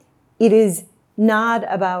It is not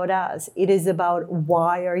about us. It is about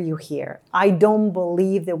why are you here? I don't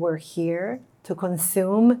believe that we're here to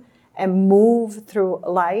consume and move through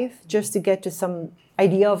life just to get to some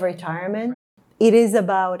idea of retirement. It is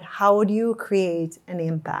about how do you create an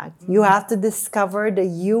impact. You have to discover that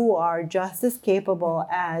you are just as capable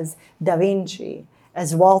as Da Vinci,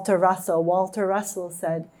 as Walter Russell. Walter Russell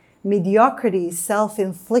said, mediocrity is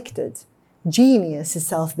self-inflicted. Genius is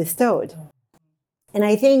self-bestowed. And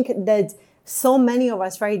I think that so many of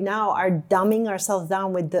us right now are dumbing ourselves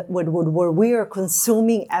down with what we are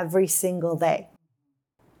consuming every single day.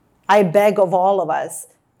 I beg of all of us,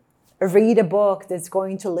 read a book that's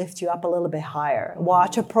going to lift you up a little bit higher.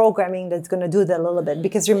 Watch a programming that's going to do that a little bit.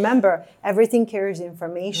 Because remember, everything carries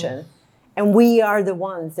information. And we are the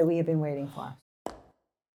ones that we have been waiting for.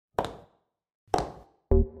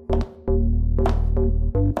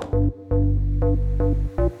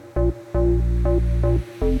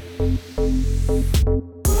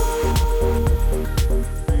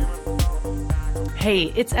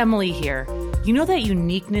 Hey, it's Emily here. You know that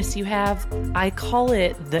uniqueness you have? I call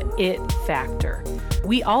it the it factor.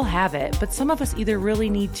 We all have it, but some of us either really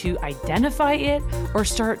need to identify it or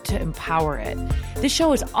start to empower it. This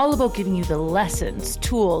show is all about giving you the lessons,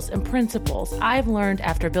 tools, and principles I've learned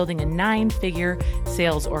after building a 9-figure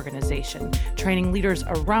sales organization, training leaders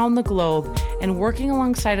around the globe, and working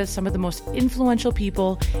alongside of some of the most influential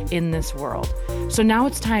people in this world. So now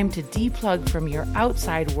it's time to deplug from your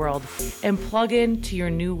outside world and plug into your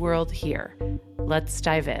new world here. Let's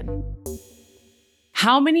dive in.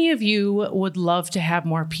 How many of you would love to have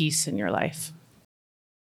more peace in your life?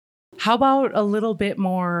 How about a little bit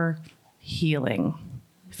more healing,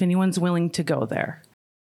 if anyone's willing to go there?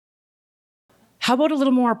 How about a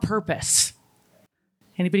little more purpose?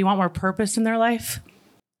 Anybody want more purpose in their life?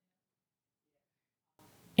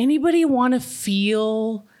 Anybody want to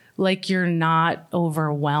feel like you're not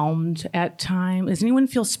overwhelmed at times? Does anyone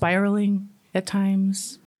feel spiraling at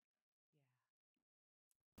times?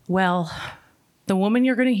 Well, the woman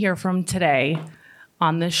you're going to hear from today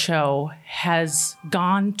on this show has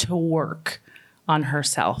gone to work on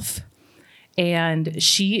herself. And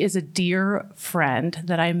she is a dear friend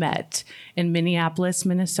that I met in Minneapolis,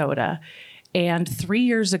 Minnesota. And 3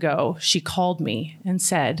 years ago, she called me and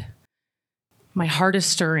said, my heart is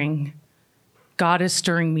stirring. God is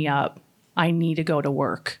stirring me up. I need to go to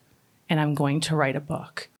work, and I'm going to write a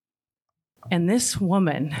book. And this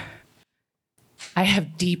woman, I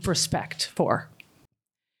have deep respect for.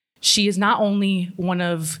 She is not only one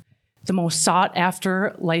of the most sought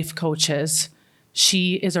after life coaches,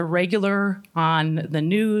 she is a regular on the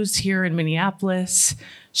news here in Minneapolis.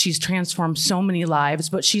 She's transformed so many lives,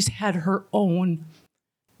 but she's had her own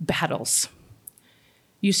battles.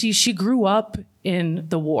 You see, she grew up in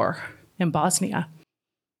the war in Bosnia.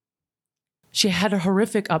 She had a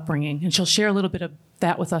horrific upbringing, and she'll share a little bit of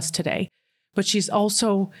that with us today. But she's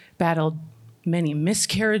also battled many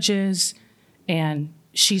miscarriages, and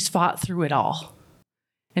she's fought through it all.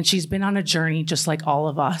 And she's been on a journey just like all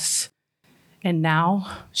of us. And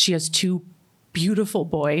now she has 2 beautiful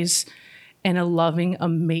boys and a loving,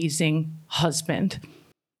 amazing husband.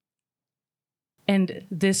 And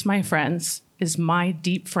this, my friends, is my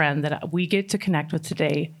deep friend that we get to connect with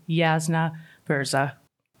today, Jasna Berza.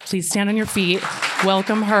 Please stand on your feet.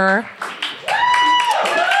 Welcome her.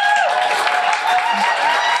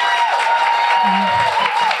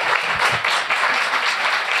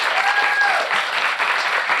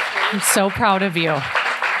 I'm so proud of you.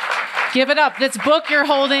 Give it up. This book you're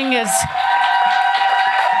holding is...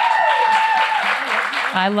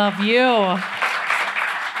 I love you.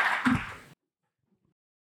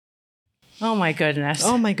 Oh, my goodness.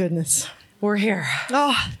 Oh, my goodness. We're here.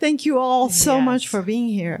 Oh, thank you all so Yes. much for being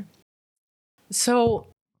here. So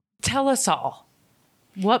tell us all,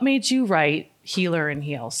 what made you write Healer in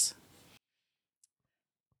Heels?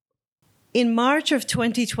 In March of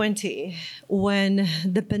 2020, when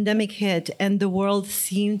the pandemic hit and the world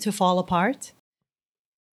seemed to fall apart,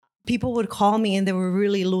 people would call me and they were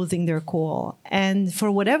really losing their cool. And for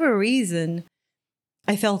whatever reason,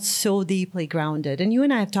 I felt so deeply grounded. And you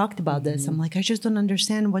and I have talked about this. I'm like, I just don't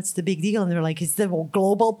understand what's the big deal. And they're like, it's the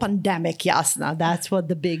global pandemic, Jasna. That's what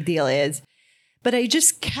the big deal is. But I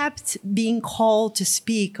just kept being called to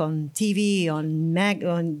speak on TV, on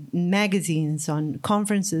magazines, on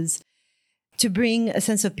conferences, to bring a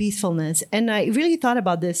sense of peacefulness. And I really thought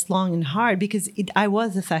about this long and hard because I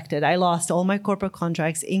was affected. I lost all my corporate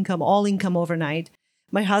contracts, all income overnight.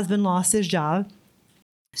 My husband lost his job.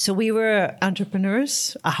 So we were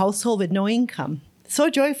entrepreneurs, a household with no income. So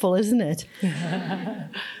joyful, isn't it?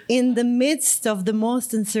 In the midst of the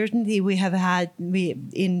most uncertainty we have had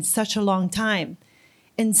in such a long time.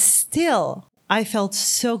 And still, I felt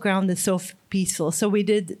so grounded, so peaceful. So we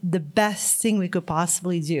did the best thing we could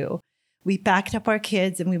possibly do. We packed up our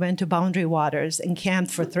kids and we went to Boundary Waters and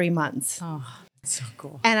camped for 3 months. Oh, that's so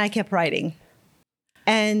cool. And I kept writing.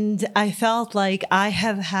 And I felt like I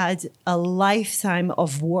have had a lifetime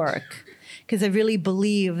of work, because I really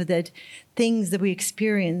believe that things that we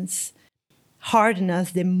experience harden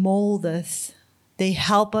us, they mold us, they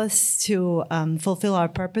help us to fulfill our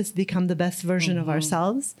purpose, become the best version of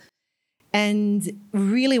ourselves. And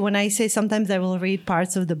really, when I say sometimes I will read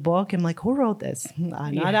parts of the book, I'm like, who wrote this?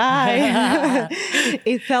 Not I.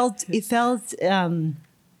 It felt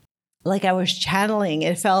like I was channeling.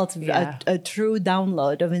 It felt a true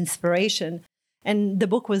download of inspiration. And the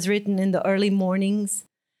book was written in the early mornings,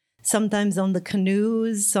 sometimes on the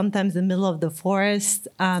canoes, sometimes in the middle of the forest.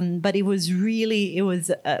 But it was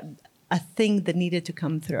a thing that needed to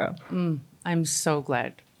come through. I'm so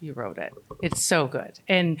glad you wrote it. It's so good.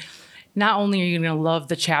 And not only are you going to love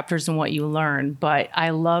the chapters and what you learn, but I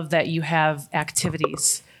love that you have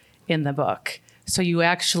activities in the book. So you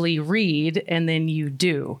actually read and then you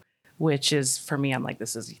do, which is, for me, I'm like,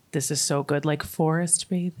 this is so good. Like forest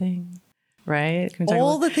bathing, right? Can we talk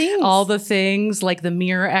All the things, like the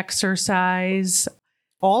mirror exercise.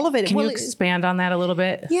 All of it. Can you expand on that a little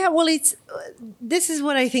bit? Yeah, well, this is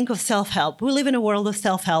what I think of self-help. We live in a world of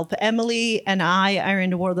self-help. Emily and I are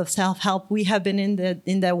in the world of self-help. We have been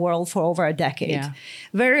in that world for over a decade. Yeah.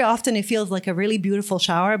 Very often it feels like a really beautiful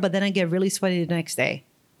shower, but then I get really sweaty the next day.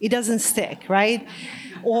 It doesn't stick, right?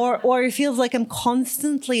 Or it feels like I'm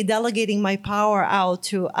constantly delegating my power out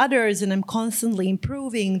to others and I'm constantly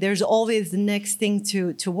improving. There's always the next thing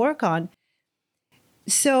to work on.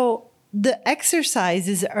 So the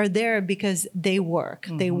exercises are there because they work.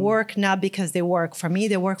 They work not because they work for me.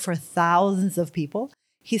 They work for thousands of people.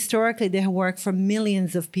 Historically, they have worked for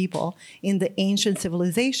millions of people in the ancient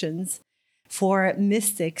civilizations, for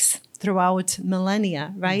mystics throughout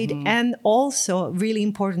millennia, right? And also, really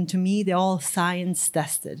important to me, they're all science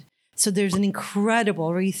tested. So there's an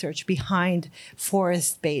incredible research behind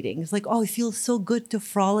forest bathing. It's like, oh, it feels so good to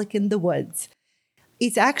frolic in the woods.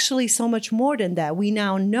 It's actually so much more than that. We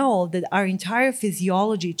now know that our entire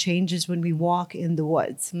physiology changes when we walk in the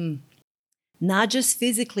woods. Not just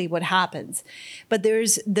physically what happens, but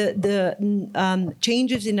there's the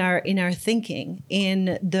changes in our thinking,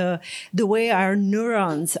 in the way our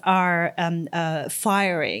neurons are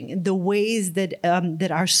firing, the ways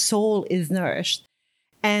that our soul is nourished.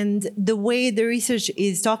 And the way the research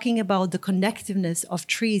is talking about the connectiveness of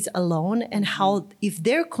trees alone and how if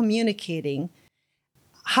they're communicating,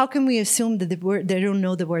 how can we assume that they don't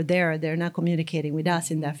know that we're there? They're not communicating with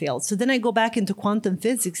us in that field. So then I go back into quantum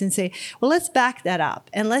physics and say, well, let's back that up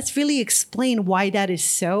and let's really explain why that is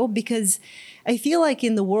so. Because I feel like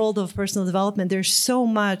in the world of personal development, there's so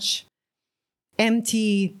much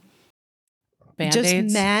empty, Band-Aids.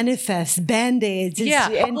 just manifest Band-Aids. Yeah.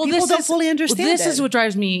 And people don't fully understand This is what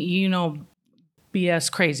drives me,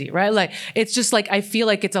 BS crazy, right? Like, it's just like, I feel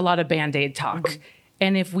like it's a lot of Band-Aid talk.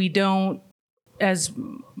 And if we don't, as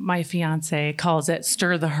my fiance calls it,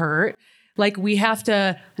 stir the hurt, like we have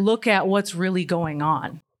to look at what's really going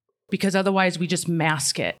on, because otherwise we just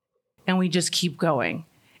mask it and we just keep going.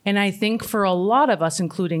 And I think for a lot of us,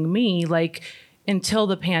 including me, like until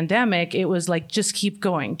the pandemic, it was like, just keep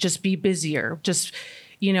going, just be busier, just,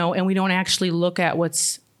 and we don't actually look at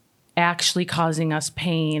what's actually causing us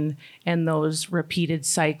pain and those repeated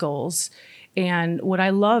cycles. And what I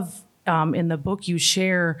love in the book, you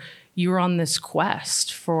share you're on this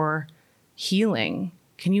quest for healing.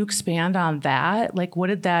 Can you expand on that? Like, what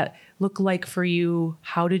did that look like for you?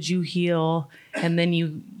 How did you heal? And then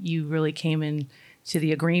you really came into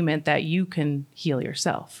the agreement that you can heal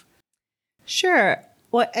yourself. Sure.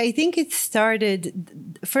 Well, I think it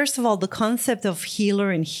started, first of all, the concept of healer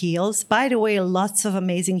and heals. By the way, lots of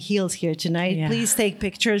amazing heals here tonight. Yeah. Please take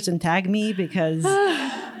pictures and tag me because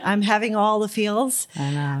I'm having all the feels.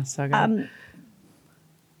 I know, so good.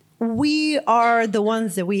 We are the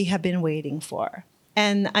ones that we have been waiting for.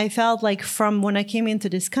 And I felt like from when I came into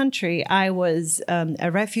this country, I was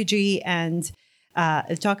a refugee and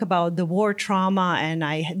talk about the war trauma, and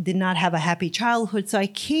I did not have a happy childhood. So I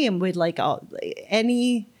came with like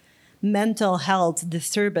any mental health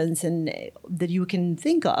disturbance that you can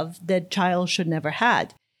think of that child should never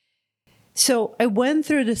had. So I went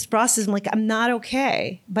through this process. I'm like, I'm not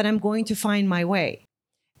okay, but I'm going to find my way.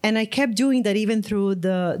 And I kept doing that even through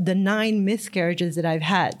the 9 miscarriages that I've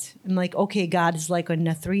had. I'm like, okay, God is like,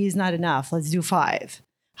 3 is not enough. Let's do 5.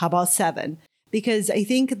 How about 7? because I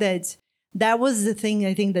think that was the thing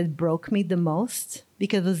I think that broke me the most,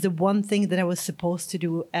 because it was the one thing that I was supposed to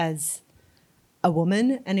do as a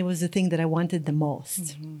woman, and it was the thing that I wanted the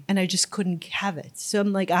most, and I just couldn't have it. So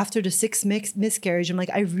I'm like, after the sixth miscarriage, I'm like,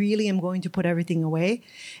 I really am going to put everything away,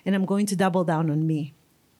 and I'm going to double down on me.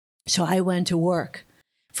 So I went to work.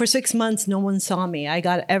 For 6 months, no one saw me. I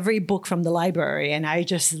got every book from the library, and I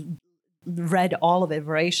just read all of it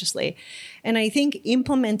voraciously. And I think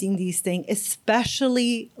implementing these things,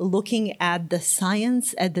 especially looking at the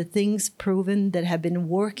science, at the things proven that have been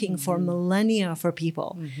working for millennia for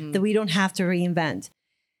people, that we don't have to reinvent.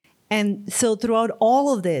 And so throughout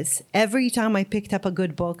all of this, every time I picked up a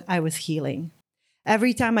good book, I was healing.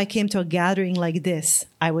 Every time I came to a gathering like this,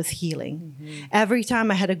 I was healing. Every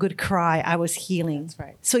time I had a good cry, I was healing. That's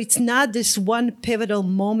right. So it's not this one pivotal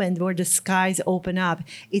moment where the skies open up.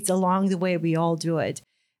 It's along the way we all do it.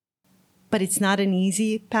 But it's not an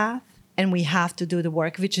easy path, and we have to do the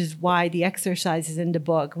work, which is why the exercise is in the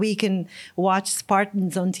book. We can watch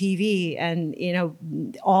Spartans on TV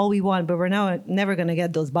and, all we want, but we're never going to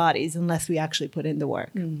get those bodies unless we actually put in the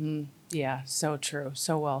work. Yeah, so true.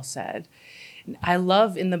 So well said. I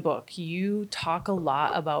love in the book, you talk a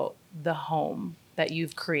lot about the home that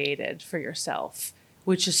you've created for yourself,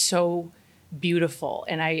 which is so beautiful.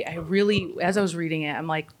 And I really, as I was reading it, I'm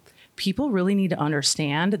like, people really need to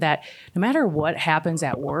understand that no matter what happens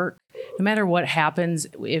at work, no matter what happens,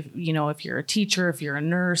 if you're a teacher, if you're a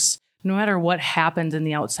nurse, no matter what happens in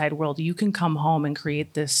the outside world, you can come home and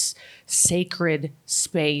create this sacred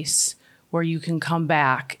space where you can come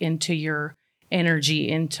back into your energy,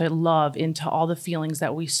 into love, into all the feelings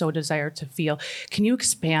that we so desire to feel. Can you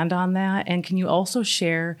expand on that? And can you also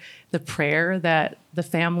share the prayer that the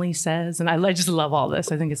family says? And I just love all this.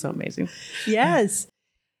 I think it's so amazing. Yes.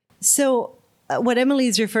 So what Emily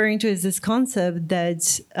is referring to is this concept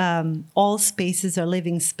that all spaces are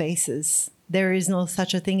living spaces. There is no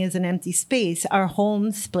such a thing as an empty space. Our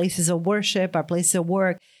homes, places of worship, our places of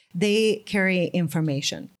work, they carry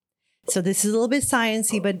information. So this is a little bit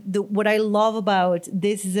sciencey, but what I love about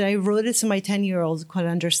this is that I wrote it so my 10-year-olds could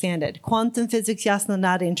understand it. Quantum physics, yes, no,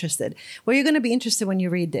 not interested. Well, you're going to be interested when you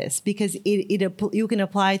read this, because you can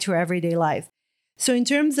apply it to your everyday life. So in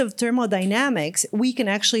terms of thermodynamics, we can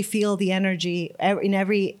actually feel the energy in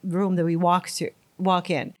every room that we walk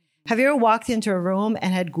in. Have you ever walked into a room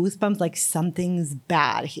and had goosebumps, like something's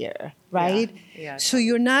bad here, right? Yeah, so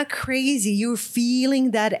you're not crazy. You're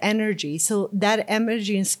feeling that energy. So that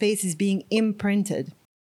energy in space is being imprinted.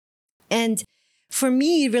 And for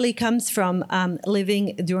me, it really comes from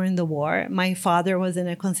living during the war. My father was in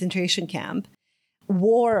a concentration camp.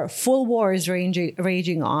 Full war is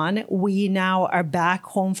raging on. We now are back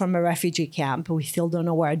home from a refugee camp. We still don't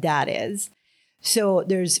know where that is. So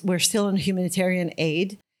we're still on humanitarian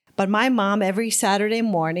aid. But my mom, every Saturday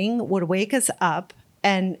morning, would wake us up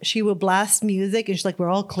and she would blast music, and she's like, we're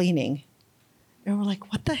all cleaning. And we're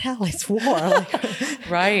like, what the hell? It's war. Like,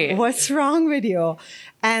 right. What's wrong with you?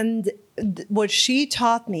 And what she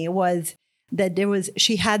taught me was that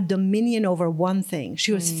she had dominion over one thing.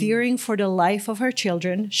 She was fearing for the life of her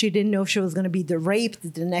children. She didn't know if she was going to be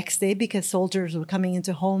raped the next day, because soldiers were coming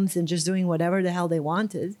into homes and just doing whatever the hell they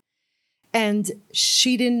wanted. And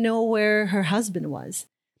she didn't know where her husband was.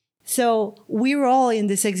 So we were all in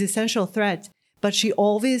this existential threat, but she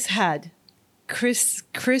always had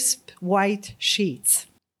crisp white sheets.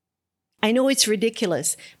 I know it's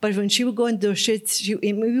ridiculous, but when she would go into those sheets,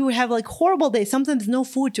 we would have like horrible days, sometimes no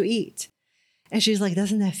food to eat. And she's like,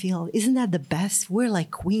 isn't that the best? We're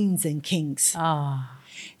like queens and kings.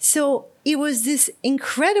 So it was this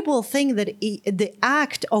incredible thing that the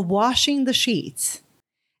act of washing the sheets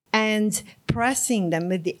and pressing them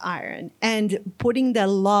with the iron and putting that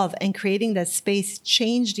love and creating that space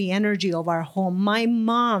changed the energy of our home. My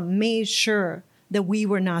mom made sure that we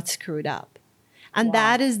were not screwed up. And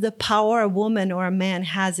that is the power a woman or a man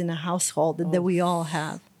has in a household that we all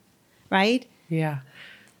have, right? Yeah.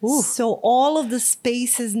 Ooh. So all of the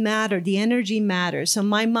spaces matter. The energy matters. So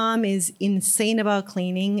my mom is insane about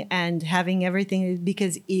cleaning and having everything,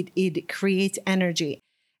 because it creates energy.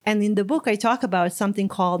 And in the book, I talk about something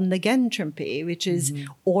called negentropy, which is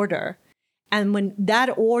order. And when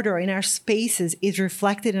that order in our spaces is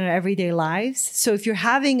reflected in our everyday lives. So if you're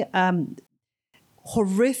having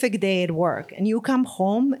horrific day at work and you come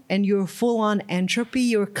home and you're full on entropy,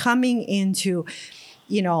 you're coming into,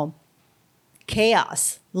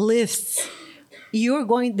 chaos, lists,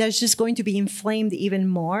 that's just going to be inflamed even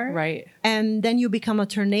more. Right. And then you become a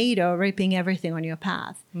tornado ripping everything on your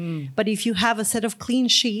path. But if you have a set of clean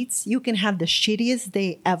sheets, you can have the shittiest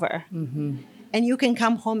day ever. And you can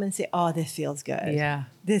come home and say, oh, this feels good. Yeah.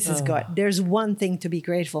 This is good. There's one thing to be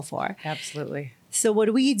grateful for. Absolutely. So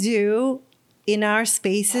what we do in our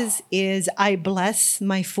spaces is I bless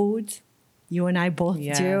my food. You and I both do.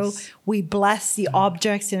 Yes. We bless the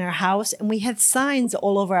objects in our house, and we have signs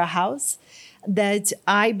all over our house that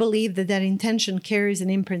I believe that intention carries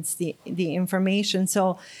and imprints the information.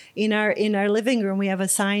 So in our living room, we have a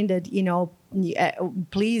sign that,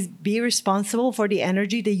 please be responsible for the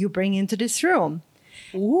energy that you bring into this room.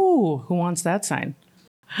 Ooh, who wants that sign?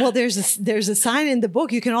 Well, there's a sign in the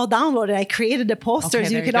book. You can all download it. I created the posters.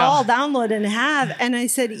 Okay, you can all download and have. And I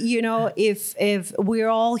said, if we're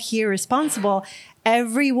all here responsible,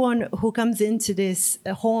 everyone who comes into this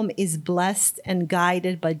home is blessed and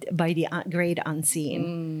guided by the great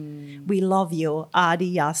unseen. We love you,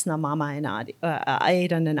 Adi, Yasna, Mama, and Adi,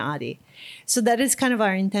 Aidan and Adi. So that is kind of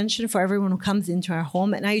our intention for everyone who comes into our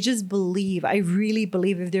home. And I really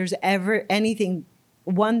believe if there's ever anything,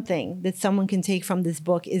 one thing that someone can take from this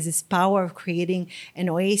book is this power of creating an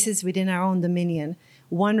oasis within our own dominion.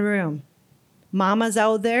 One room. Mama's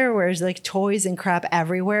out there where there's like toys and crap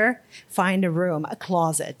everywhere. Find a room, a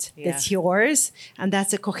closet that's yours. And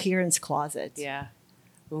that's a coherence closet. Yeah.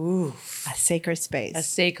 Ooh. A sacred space. A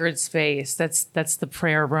sacred space. That's the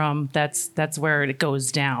prayer room. That's where it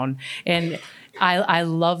goes down. And I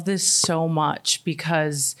love this so much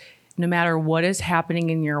because no matter what is happening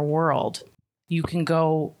in your world, you can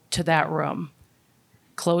go to that room,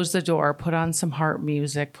 close the door, put on some heart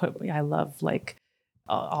music. I love like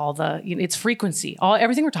all the, it's frequency.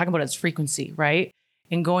 Everything we're talking about is frequency, right?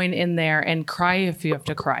 And going in there and cry if you have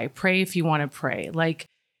to cry, pray if you want to pray. Like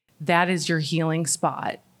that is your healing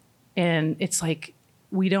spot. And it's like,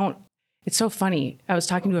 it's so funny. I was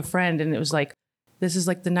talking to a friend and it was like, this is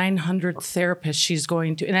like the 900th therapist she's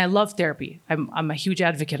going to. And I love therapy. I'm a huge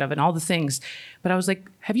advocate of it and all the things. But I was like,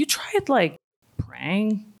 have you tried like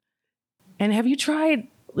praying? And have you tried,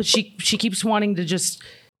 she keeps wanting to just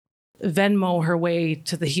Venmo her way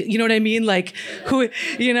to the, you know what I mean? Like who,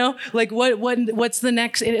 like what's the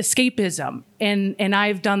next escapism? And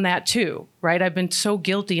I've done that too, right? I've been so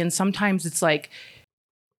guilty. And sometimes it's like,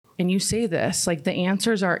 and you say this, like the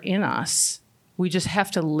answers are in us. We just have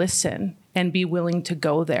to listen and be willing to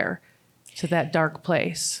go there to that dark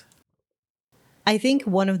place. I think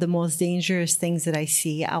one of the most dangerous things that I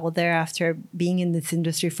see out there after being in this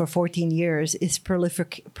industry for 14 years is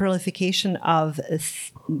proliferation of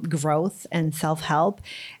growth and self-help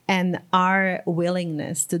and our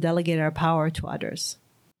willingness to delegate our power to others.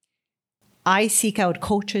 I seek out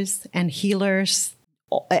coaches and healers,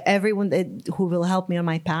 everyone who will help me on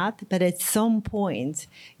my path. But at some point,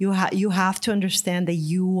 you have to understand that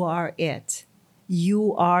you are it.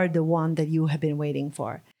 You are the one that you have been waiting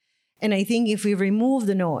for. And I think if we remove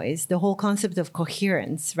the noise, the whole concept of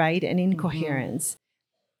coherence, right, and incoherence,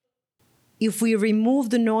 if we remove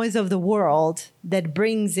the noise of the world that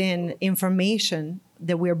brings in information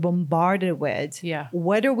that we're bombarded with,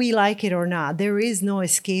 whether we like it or not, there is no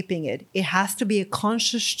escaping it. It has to be a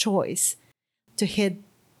conscious choice to hit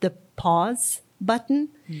the pause button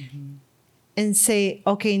and say,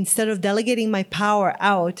 okay, instead of delegating my power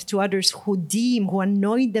out to others who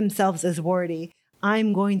anoint themselves as worthy,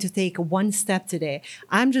 I'm going to take one step today.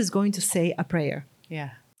 I'm just going to say a prayer.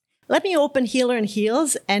 Yeah. Let me open Healer and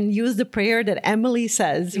Heals and use the prayer that Emily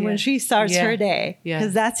says when she starts her day,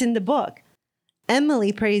 because that's in the book.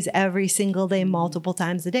 Emily prays every single day, multiple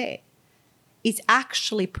times a day. It's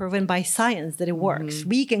actually proven by science that it works.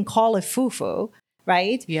 We can call it foo-foo,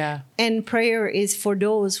 right? Yeah. And prayer is for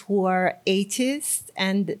those who are atheists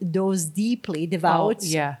and those deeply devout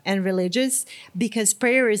and religious, because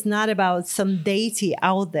prayer is not about some deity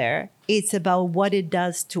out there. It's about what it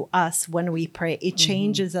does to us when we pray. It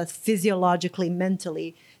changes us physiologically,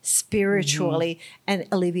 mentally, spiritually, and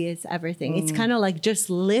alleviates everything. It's kind of like just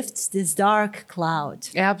lifts this dark cloud.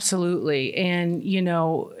 Absolutely. And,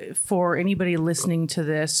 for anybody listening to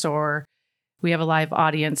this, or we have a live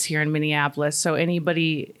audience here in Minneapolis. So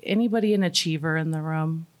anybody an achiever in the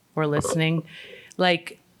room or listening,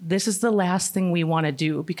 like this is the last thing we want to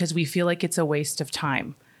do because we feel like it's a waste of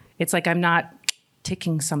time. It's like, I'm not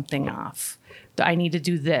ticking something off. I need to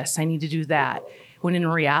do this. I need to do that. When in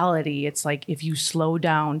reality, it's like if you slow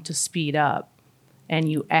down to speed up and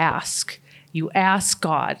you ask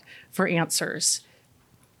God for answers,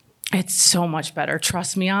 it's so much better.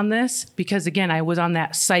 Trust me on this, because again, I was on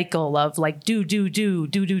that cycle of like do.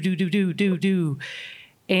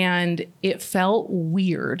 And it felt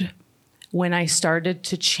weird when I started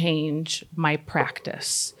to change my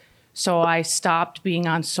practice. So I stopped being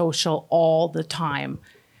on social all the time,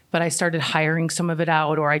 but I started hiring some of it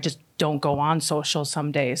out, or I just don't go on social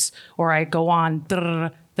some days, or I go on,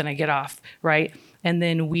 then I get off, right? And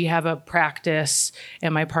then we have a practice,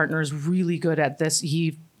 and my partner is really good at this.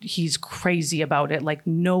 He's crazy about it, like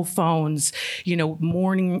no phones,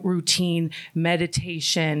 morning routine,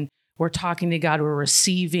 meditation. We're talking to God, we're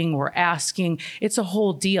receiving, we're asking. It's a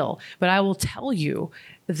whole deal. But I will tell you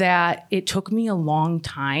that it took me a long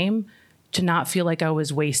time to not feel like I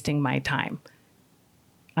was wasting my time.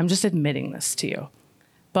 I'm just admitting this to you.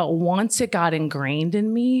 But once it got ingrained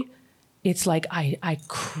in me, it's like I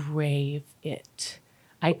crave it.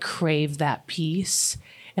 I crave that peace.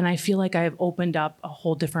 And I feel like I've opened up a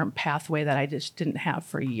whole different pathway that I just didn't have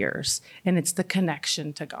for years. And it's the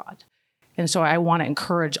connection to God. And so I want to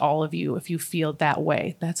encourage all of you, if you feel that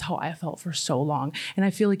way. That's how I felt for so long. And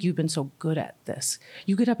I feel like you've been so good at this.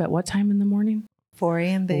 You get up at what time in the morning? 4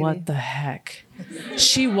 a.m., baby. What the heck?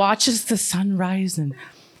 She watches the sunrise and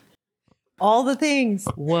all the things.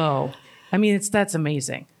 Whoa. I mean, that's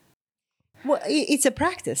amazing. Well, it's a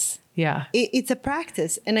practice. Yeah. It's a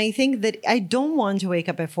practice. And I think that I don't want to wake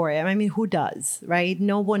up at 4 a.m. I mean, who does, right?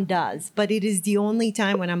 No one does. But it is the only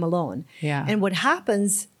time when I'm alone. Yeah. And what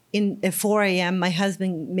happens at 4 a.m., my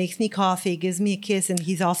husband makes me coffee, gives me a kiss, and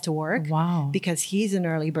he's off to work. Wow. Because he's an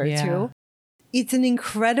early bird too. It's an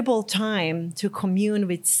incredible time to commune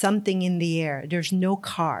with something in the air. There's no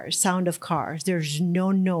cars, sound of cars. There's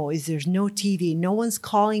no noise. There's no TV. No one's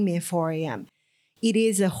calling me at 4 a.m. It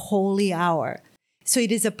is a holy hour. So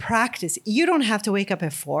it is a practice. You don't have to wake up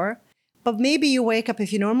at 4, but maybe you wake up,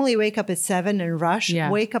 if you normally wake up at 7 and rush,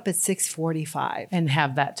 wake up at 6:45. And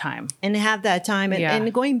have that time. And have that time.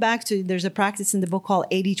 And going back to, there's a practice in the book called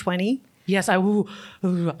 80-20. Yes,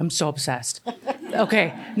 I'm so obsessed.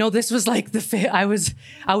 Okay, no, this was like I was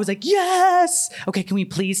like, yes. Okay, can we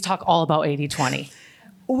please talk all about 80-20?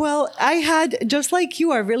 Well, I had, just like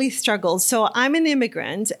you, I really struggled. So I'm an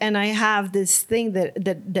immigrant, and I have this thing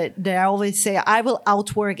that I always say, I will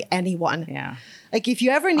outwork anyone. Yeah. Like if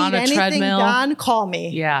you ever need anything done, call me.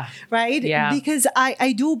 Yeah. Right? Yeah. Because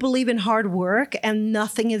I do believe in hard work, and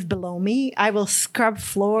nothing is below me. I will scrub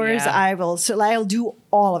floors. Yeah. I'll do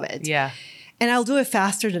all of it. Yeah. And I'll do it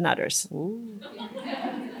faster than others. Ooh.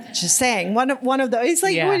 Just saying, one of those. It's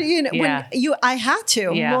like I had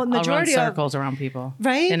to. Yeah, well, majority I'll run circles around people.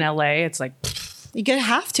 Right in LA, it's like you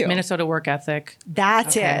have to. Minnesota work ethic.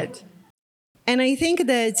 That's it. And I think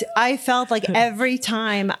that I felt like every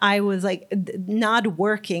time I was like not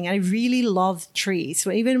working, I really loved trees.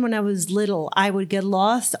 So even when I was little, I would get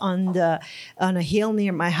lost on a hill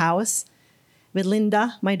near my house with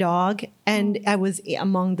Linda, my dog, and I was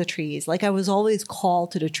among the trees. Like I was always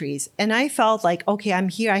called to the trees. And I felt like, okay, I'm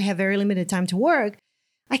here. I have very limited time to work.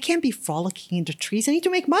 I can't be frolicking in the trees. I need to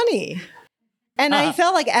make money. And I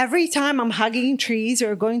felt like every time I'm hugging trees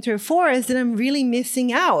or going through a forest, then I'm really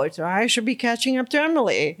missing out. Or I should be catching up to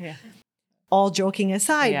Emily. Yeah. All joking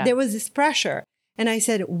aside, there was this pressure. And I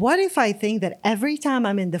said, what if I think that every time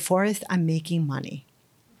I'm in the forest, I'm making money?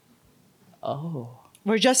 Oh.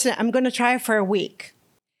 I'm going to try it for a week.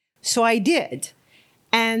 So I did.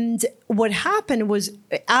 And what happened was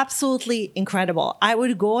absolutely incredible. I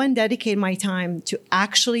would go and dedicate my time to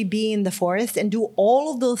actually be in the forest and do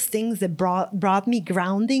all of those things that brought me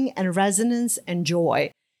grounding and resonance and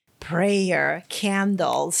joy. Prayer,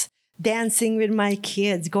 candles, dancing with my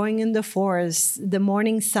kids, going in the forest, the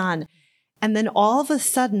morning sun. And then all of a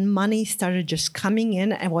sudden, money started just coming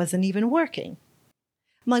in and wasn't even working.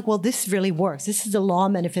 I'm like, well, this really works. This is the law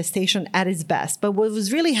of manifestation at its best. But what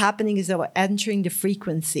was really happening is I was entering the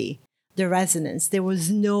frequency, the resonance. There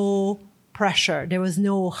was no pressure. There was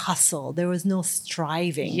no hustle. There was no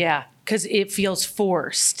striving. Yeah, because it feels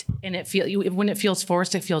forced. And when it feels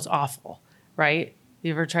forced, it feels awful, right?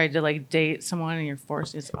 You ever tried to like date someone and you're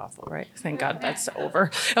forced? It's awful, right? Thank God that's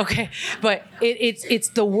over. Okay, but it's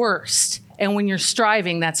the worst. And when you're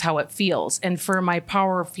striving, that's how it feels. And for my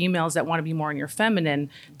power females that want to be more in your feminine,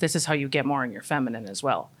 this is how you get more in your feminine as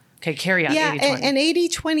well. Okay, carry on. Yeah, 80-20. and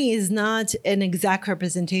 80-20 is not an exact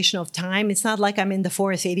representation of time. It's not like I'm in the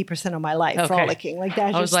forest 80% of my life frolicking. Like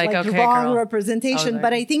that's just like wrong girl. Representation.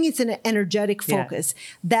 But I think it's an energetic focus. Yeah.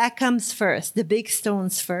 That comes first, the big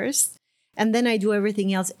stones first. And then I do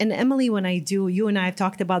everything else. And Emily, when I do, you and I have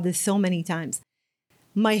talked about this so many times.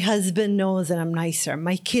 My husband knows that I'm nicer.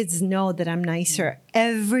 My kids know that I'm nicer.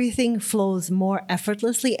 Everything flows more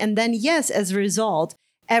effortlessly. And then, yes, as a result,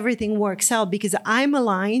 everything works out because I'm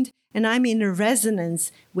aligned and I'm in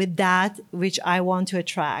resonance with that which I want to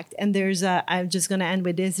attract. And I'm just going to end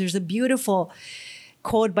with this. There's a beautiful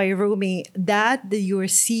quote by Rumi, that you're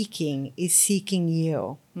seeking is seeking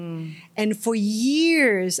you. And for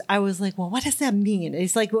years, I was like, well, what does that mean?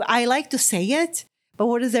 It's like, well, I like to say it, But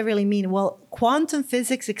what does that really mean? Well, quantum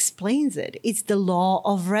physics explains it. It's the law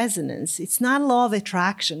of resonance. It's not a law of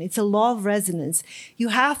attraction. It's a law of resonance. You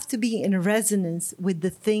have to be in resonance with the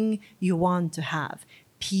thing you want to have.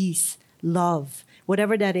 Peace, love,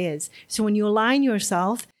 whatever that is. So when you align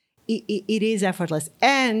yourself, it is effortless.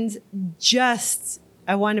 And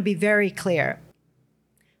I want to be very clear.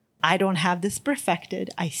 I don't have this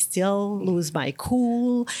perfected. I still lose my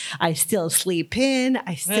cool. I still sleep in.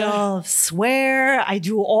 I still swear. I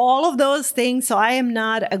do all of those things. So I am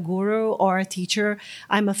not a guru or a teacher.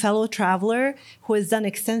 I'm a fellow traveler who has done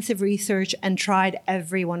extensive research and tried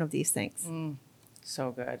every one of these things.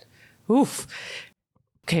 So good. Oof.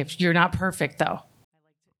 Okay, you're not perfect though.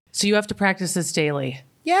 So you have to practice this daily.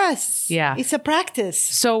 Yes. Yeah. It's a practice.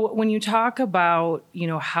 So when you talk about,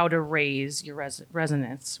 how to raise your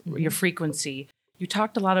resonance, your frequency, you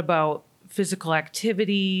talked a lot about physical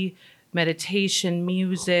activity, meditation,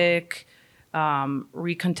 music,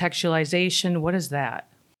 recontextualization. What is that?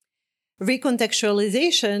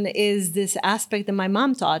 Recontextualization is this aspect that my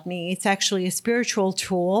mom taught me. It's actually a spiritual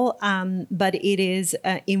tool, but it is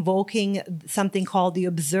invoking something called the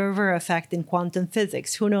observer effect in quantum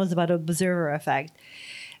physics. Who knows about observer effect?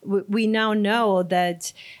 We now know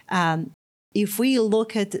that if we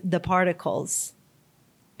look at the particles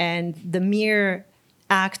and the mere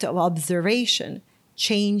act of observation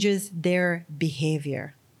changes their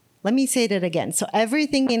behavior. Let me say that again. So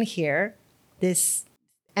everything in here, this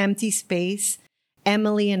empty space,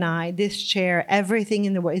 Emily and I, this chair, everything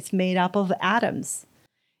in the world is made up of atoms.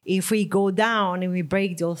 If we go down and we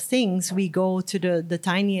break those things, we go to the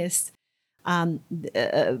tiniest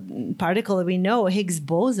particle that we know, Higgs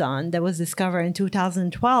boson, that was discovered in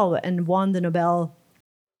 2012 and won the Nobel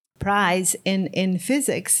Prize in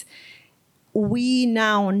physics. We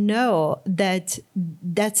now know that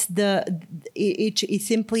it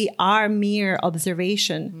simply our mere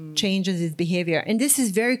observation changes its behavior. And this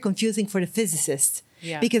is very confusing for the physicists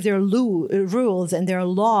because there are rules and there are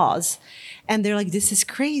laws. And they're like, this is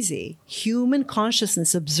crazy. Human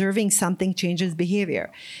consciousness observing something changes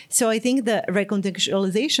behavior. So I think the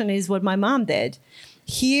recontextualization is what my mom did.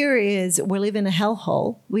 Here is, we live in a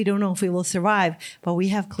hellhole. We don't know if we will survive, but we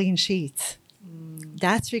have clean sheets.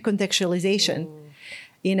 That's recontextualization.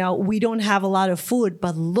 We don't have a lot of food,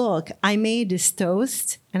 but look, I made this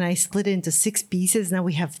toast and I split it into 6 pieces. Now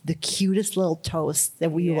we have the cutest little toast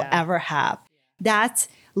that we will ever have. That's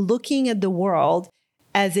looking at the world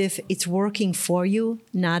as if it's working for you,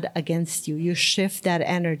 not against you. You shift that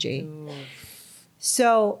energy.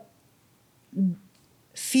 So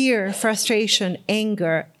fear, frustration,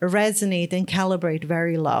 anger resonate and calibrate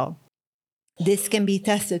very low. This can be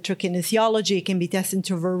tested through kinesiology. It can be tested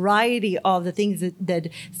through a variety of the things that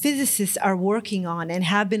physicists are working on and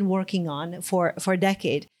have been working on for a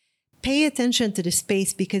decade. Pay attention to the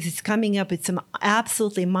space because it's coming up with some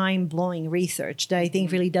absolutely mind-blowing research that I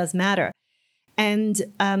think really does matter. And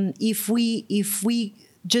if we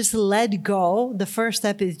just let go, the first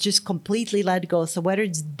step is just completely let go. So whether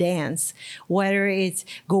it's dance, whether it's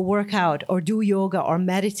go work out or do yoga or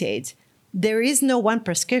meditate, there is no one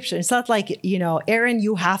prescription. It's not like, Erin,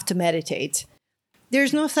 you have to meditate.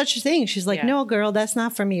 There's no such thing. She's like, no, girl, that's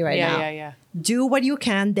not for me right now. Do what you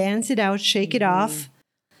can, dance it out, shake it off.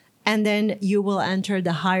 And then you will enter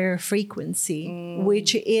the higher frequency,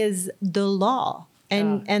 which is the law.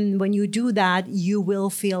 And when you do that, you will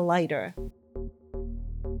feel lighter.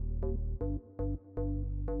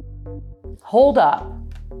 Hold up.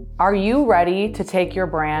 Are you ready to take your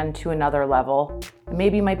brand to another level?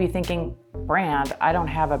 Maybe you might be thinking, brand? I don't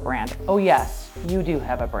have a brand. Oh yes, you do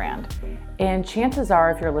have a brand. And chances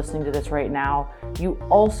are, if you're listening to this right now, you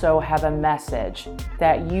also have a message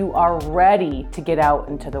that you are ready to get out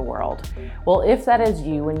into the world. Well, if that is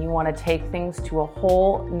you and you want to take things to a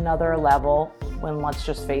whole nother level, when let's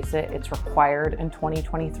just face it, it's required in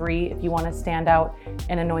 2023 if you want to stand out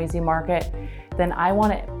in a noisy market, then I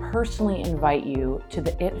want to personally invite you to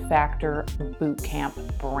the ITFactor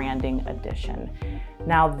Bootcamp Branding Edition.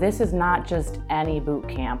 Now, this is not just any boot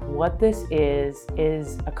camp. What this is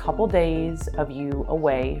a couple days of you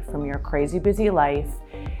away from your crazy busy life,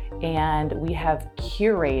 and we have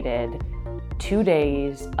curated 2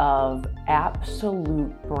 days of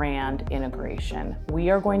absolute brand integration.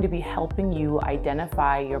 We are going to be helping you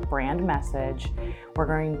identify your brand message. We're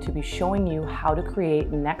going to be showing you how to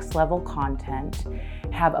create next level content,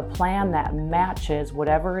 have a plan that matches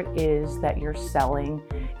whatever it is that you're selling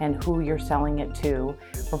and who you're selling it to.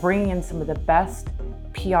 We're bringing in some of the best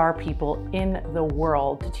PR people in the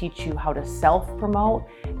world to teach you how to self-promote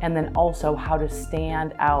and then also how to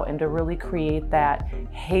stand out and to really create that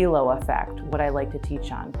halo effect, what I like to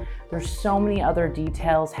teach on. There's so many other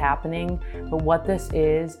details happening, but what this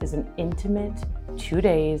is an intimate 2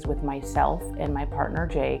 days with myself and my partner,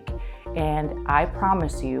 Jake. And I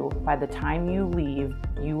promise you, by the time you leave,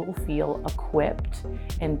 you will feel equipped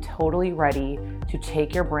and totally ready to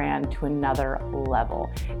take your brand to another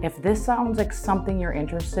level. If this sounds like something you're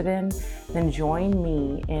interested in, then join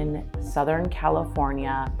me in Southern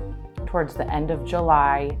California towards the end of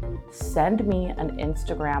July. Send me an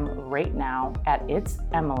Instagram right now at It's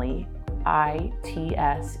Emily,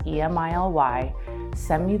 ITSEMILY.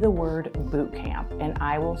 Send me the word bootcamp and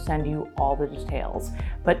I will send you all the details.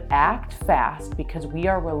 But act fast because we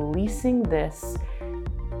are releasing this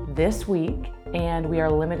week and we are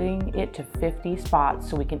limiting it to 50 spots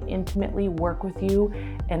so we can intimately work with you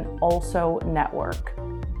and also network.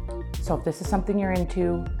 So if this is something you're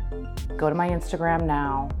into, go to my Instagram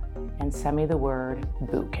now and send me the word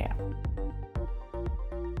bootcamp.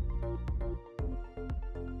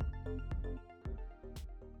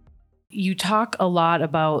 You talk a lot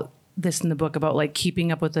about this in the book about like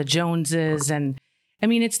keeping up with the Joneses. And I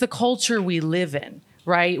mean, it's the culture we live in,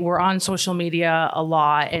 right? We're on social media a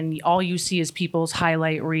lot and all you see is people's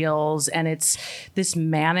highlight reels. And it's this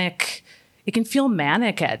manic, it can feel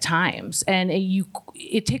manic at times. And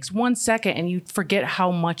it takes 1 second and you forget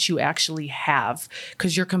how much you actually have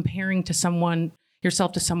because you're comparing to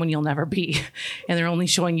yourself to someone you'll never be. And they're only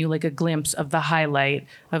showing you like a glimpse of the highlight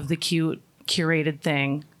of the cute curated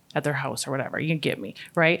thing at their house or whatever. You get me,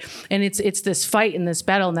 right? And it's this fight and this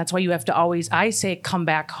battle, and that's why you have to always, I say, come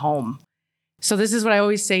back home. So this is what I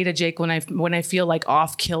always say to Jake when I feel like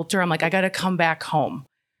off kilter. I'm like, I got to come back home.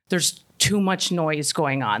 There's too much noise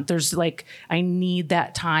going on. There's like, I need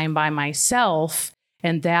that time by myself,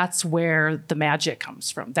 and that's where the magic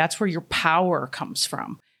comes from. That's where your power comes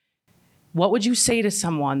from. What would you say to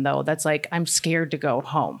someone though that's like, I'm scared to go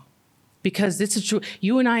home? Because this is true.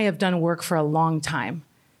 You and I have done work for a long time.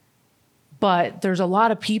 But there's a lot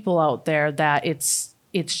of people out there that it's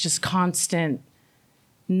just constant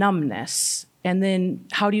numbness. And then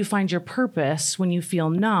how do you find your purpose when you feel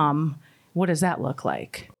numb? What does that look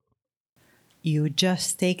like? You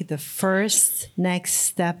just take the first next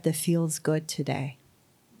step that feels good today.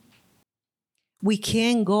 We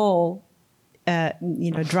can't go,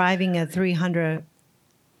 driving a 300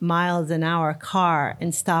 miles an hour car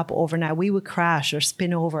and stop overnight. We would crash or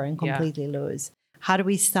spin over and completely lose. How do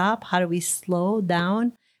we stop? How do we slow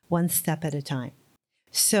down? One step at a time.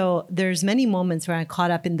 So there's many moments where I'm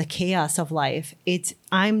caught up in the chaos of life.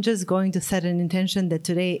 I'm just going to set an intention that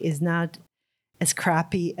today is not as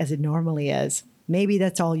crappy as it normally is. Maybe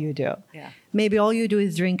that's all you do. Yeah. Maybe all you do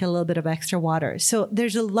is drink a little bit of extra water. So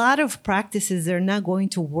there's a lot of practices that are not going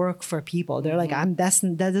to work for people. They're like,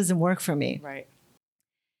 that doesn't work for me. Right.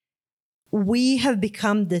 We have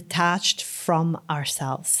become detached from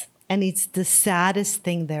ourselves. And it's the saddest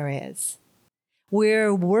thing there is.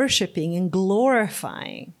 We're worshiping and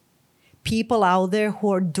glorifying people out there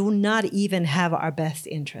who do not even have our best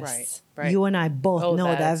interests. Right. You and I both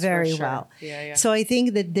know that very well. Yeah. So I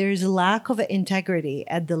think that there's a lack of integrity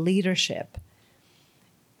at the leadership.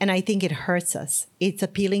 And I think it hurts us. It's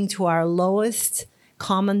appealing to our lowest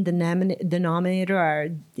common denominator, our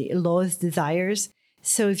lowest desires.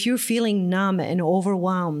 So if you're feeling numb and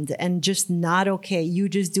overwhelmed and just not okay, you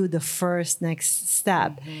just do the first next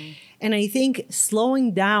step. Mm-hmm. And I think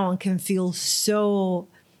slowing down can feel so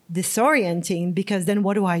disorienting because then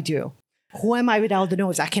what do I do? Who am I without the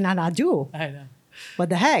nose? I cannot not do. I know. What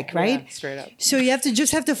the heck, right? Yeah, straight up. So you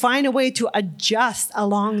have to find a way to adjust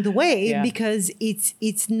along the way because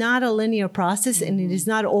it's not a linear process and it is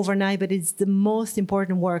not overnight, but it's the most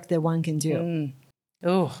important work that one can do.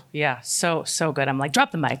 Oh, yeah. So good. I'm like,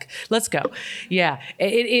 drop the mic. Let's go. Yeah.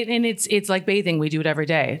 It's like bathing. We do it every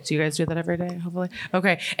day. Do you guys do that every day? Hopefully.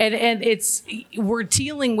 Okay. And we're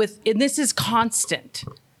dealing with, and this is constant.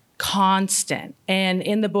 And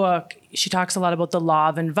in the book, she talks a lot about the law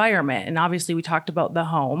of environment. And obviously we talked about the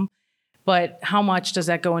home, but how much does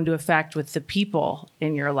that go into effect with the people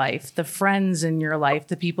in your life, the friends in your life,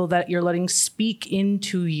 the people that you're letting speak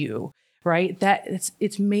into you, right?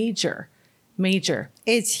 It's major.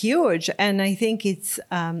 It's huge. And I think it's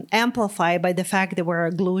amplified by the fact that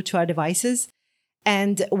we're glued to our devices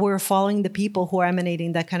and we're following the people who are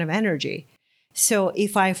emanating that kind of energy. So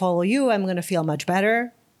if I follow you, I'm going to feel much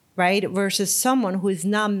better, right? Versus someone who is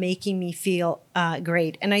not making me feel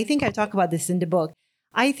great. And I think I talk about this in the book.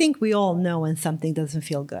 I think we all know when something doesn't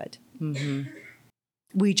feel good. Mm-hmm.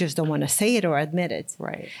 We just don't want to say it or admit it.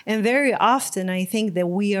 Right. And very often, I think that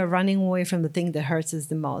we are running away from the thing that hurts us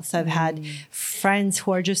the most. I've had friends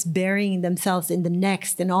who are just burying themselves in the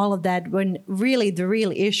next and all of that, when really the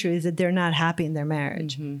real issue is that they're not happy in their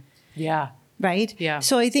marriage. Yeah. Right? Yeah.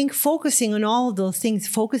 So I think focusing on all of those things,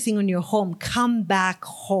 focusing on your home, come back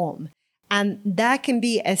home. And that can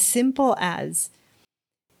be as simple as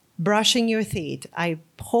brushing your teeth. I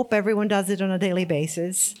hope everyone does it on a daily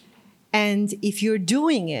basis. And if you're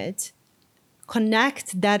doing it,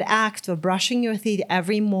 connect that act of brushing your teeth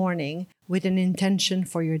every morning with an intention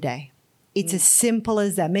for your day. It's as simple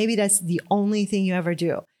as that. Maybe that's the only thing you ever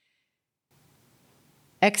do.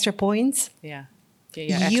 Extra points. Yeah.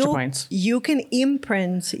 Yeah. Extra points. You can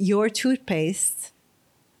imprint your toothpaste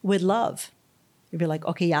with love. You'd be like,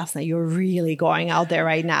 okay, Jasna, you're really going out there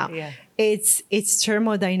right now. Yeah. It's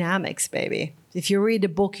thermodynamics, baby. If you read the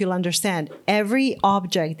book, you'll understand every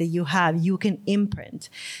object that you have, you can imprint.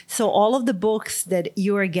 So all of the books that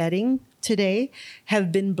you are getting today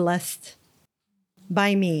have been blessed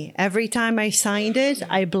by me. Every time I signed it,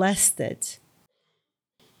 I blessed it.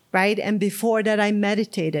 Right? And before that, I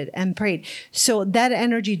meditated and prayed. So that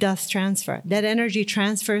energy does transfer. That energy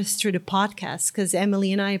transfers through the podcast, because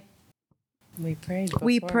Emily and I,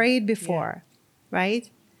 we prayed before, right?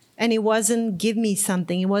 And it wasn't give me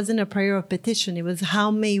something. It wasn't a prayer of petition. It was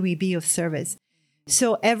how may we be of service.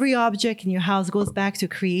 So every object in your house goes back to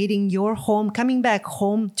creating your home, coming back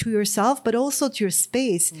home to yourself, but also to your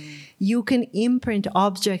space. You can imprint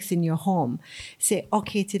objects in your home. Say,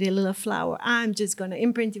 okay, today, little flower, I'm just going to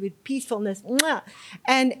imprint it with peacefulness. Mwah.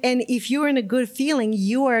 And if you're in a good feeling,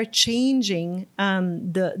 you are changing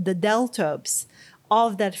the deltops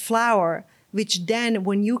of that flower, which then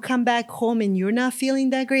when you come back home and you're not feeling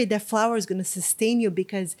that great, that flower is going to sustain you,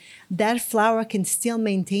 because that flower can still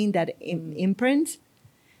maintain that imprint,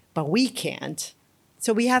 but we can't.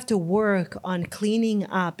 So we have to work on cleaning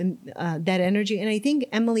up that energy. And I think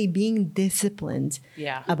Emily being disciplined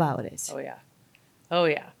about it. Oh,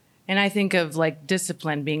 yeah. And I think of like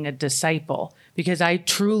discipline being a disciple, because I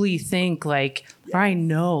truly think I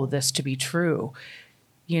know this to be true.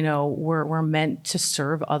 You know, we're meant to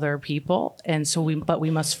serve other people. And so we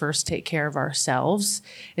must first take care of ourselves.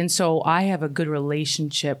 And so I have a good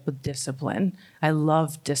relationship with discipline. I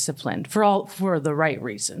love discipline for the right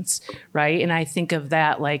reasons. Right. And I think of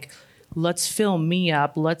that, let's fill me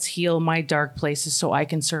up. Let's heal my dark places so I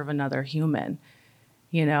can serve another human,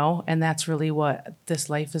 you know, and that's really what this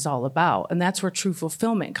life is all about. And that's where true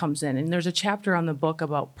fulfillment comes in. And there's a chapter on the book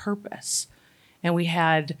about purpose. And we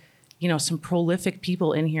had, some prolific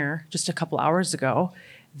people in here just a couple hours ago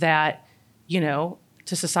that, to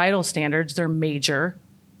societal standards, they're major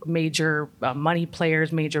money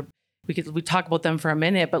players, we talk about them for a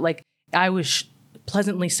minute, but I was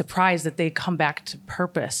pleasantly surprised that they come back to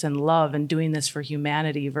purpose and love and doing this for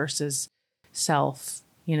humanity versus self,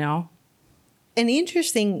 An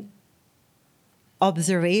interesting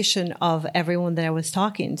observation of everyone that I was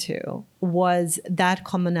talking to was that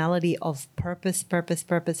commonality of purpose,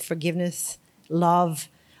 forgiveness, love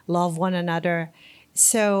one another.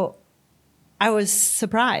 So I was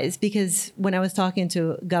surprised, because when I was talking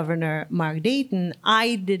to Governor Mark Dayton,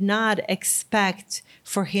 I did not expect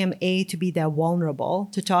for him, to be that vulnerable,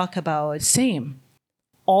 to talk about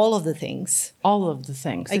all of the things.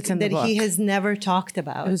 It's in the book. That he has never talked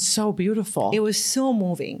about. It was so beautiful. It was so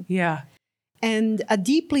moving. Yeah. And a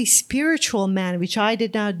deeply spiritual man, which I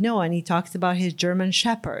did not know. And he talks about his German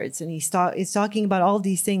shepherds, and he's talking about all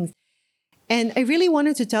these things. And I really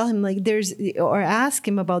wanted to tell him, ask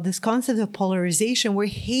him about this concept of polarization. We're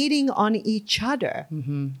hating on each other.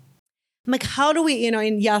 Mm-hmm. I'm like, how do we, in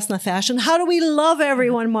Jasna fashion, how do we love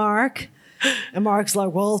everyone, Mark? And Mark's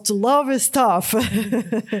like, well, to love is tough.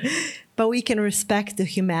 But we can respect the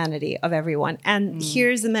humanity of everyone. And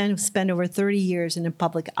here's a man who spent over 30 years in the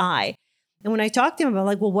public eye. And when I talked to him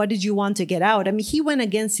about what did you want to get out? I mean, he went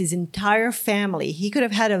against his entire family. He could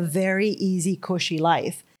have had a very easy, cushy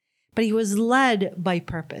life, but he was led by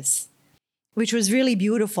purpose, which was really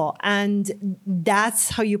beautiful. And that's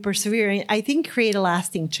how you persevere. And I think create a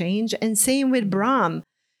lasting change. And same with Brahm,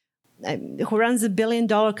 who runs $1 billion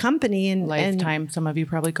company and Lifetime. Some of you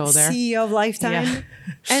probably go there. CEO of Lifetime. Yeah.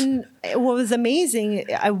 And what was amazing,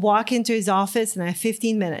 I walk into his office and I have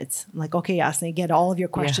 15 minutes. I'm like, okay, Jasna, get all of your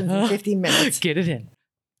questions in 15 minutes. Get it in.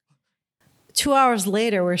 2 hours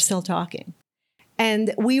later, we're still talking.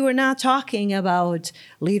 And we were not talking about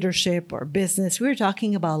leadership or business. We were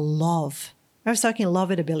talking about love. I was talking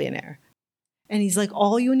love at a billionaire. And he's like,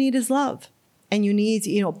 all you need is love. and you need,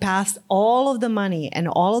 past all of the money and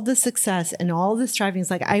all of the success and all of the striving. It's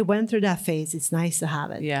like, I went through that phase. It's nice to have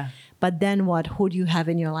it. Yeah. But then what? Who do you have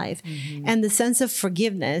in your life? And the sense of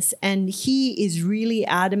forgiveness. And he is really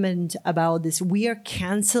adamant about this. We are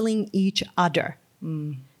canceling each other.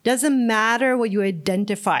 Doesn't matter what you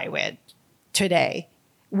identify with today.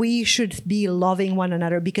 We should be loving one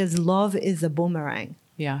another because love is a boomerang.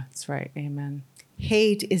 Yeah, that's right. Amen.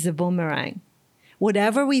 Hate is a boomerang.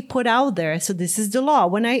 Whatever we put out there. So this is the law.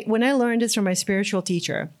 When I learned this from my spiritual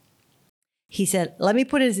teacher, he said, let me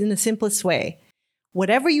put it in the simplest way.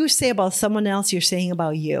 Whatever you say about someone else, you're saying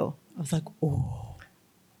about you. I was like, oh.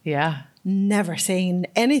 Yeah. Never saying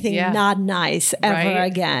anything not nice ever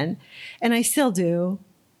again. And I still do.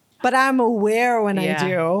 But I'm aware when I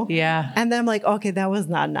do. Yeah. And then I'm like, okay, that was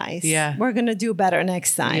not nice. Yeah. We're going to do better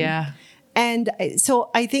next time. Yeah. And so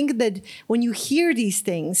I think that when you hear these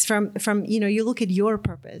things from you look at your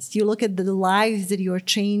purpose, you look at the lives that you're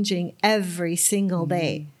changing every single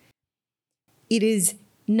day. It is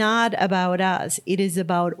not about us. It is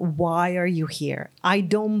about why are you here? I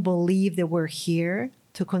don't believe that we're here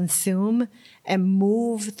to consume and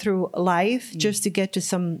move through life just to get to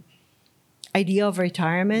some idea of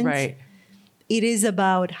retirement. Right. It is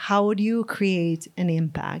about how do you create an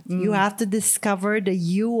impact? You have to discover that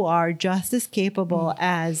you are just as capable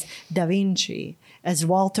as Da Vinci, as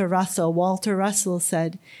Walter Russell. Walter Russell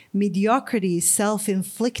said, mediocrity is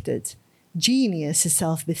self-inflicted. Genius is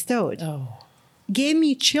self-bestowed. Oh. Gave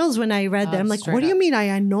me chills when I read that. I'm like, what do you mean? I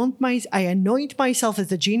anoint myself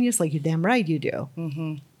as a genius? Like, you're damn right you do.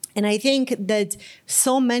 And I think that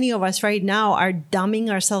so many of us right now are dumbing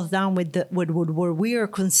ourselves down with what we are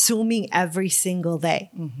consuming every single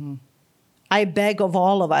day. I beg of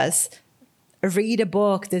all of us, read a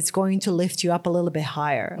book that's going to lift you up a little bit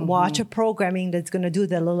higher. Watch a programming that's going to do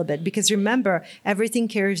that a little bit. Because remember, everything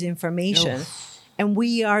carries information. And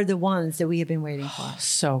we are the ones that we have been waiting for.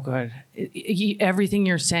 So good. Everything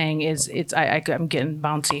you're saying I'm getting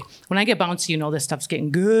bouncy. When I get bouncy, this stuff's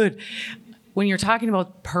getting good. When you're talking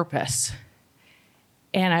about purpose,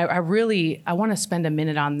 and I want to spend a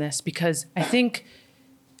minute on this because I think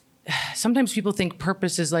sometimes people think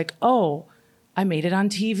purpose is like, oh, I made it on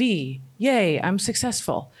TV. Yay, I'm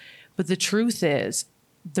successful. But the truth is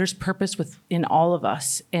there's purpose within all of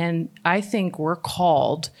us. And I think we're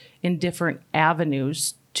called in different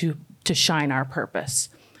avenues to shine our purpose.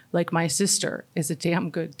 Like my sister is a damn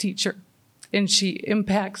good teacher and she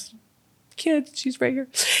impacts kids. She's right here.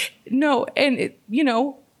 No. And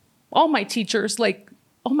all my teachers, like,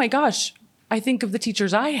 oh my gosh, I think of the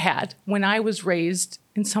teachers I had when I was raised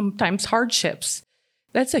in sometimes hardships.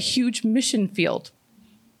 That's a huge mission field.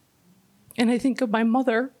 And I think of my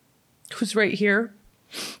mother, who's right here,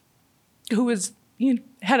 who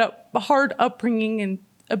had a hard upbringing and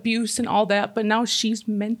abuse and all that, but now she's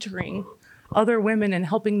mentoring other women and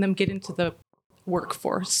helping them get into the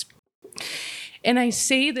workforce. And I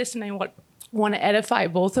say this and I want to edify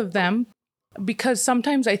both of them because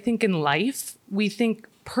sometimes I think in life, we think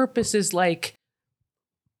purpose is like,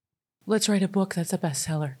 let's write a book that's a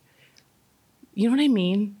bestseller. You know what I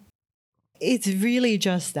mean? It's really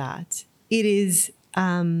just that. It is,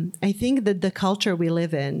 I think that the culture we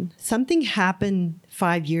live in, something happened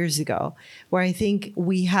 5 years ago where I think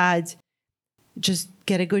we had just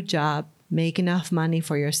get a good job, make enough money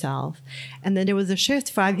for yourself. And then there was a shift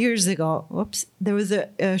 5 years ago. There was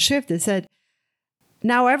a shift that said,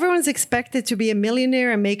 now everyone's expected to be a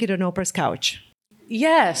millionaire and make it on Oprah's couch.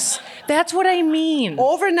 Yes, that's what I mean.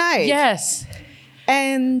 Overnight. Yes.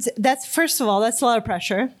 And that's, first of all, that's a lot of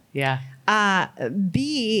pressure. Yeah.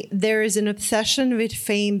 B, there is an obsession with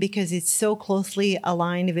fame because it's so closely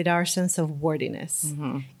aligned with our sense of worthiness.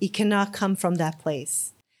 Mm-hmm. It cannot come from that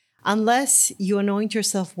place. Unless you anoint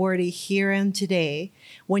yourself worthy here and today,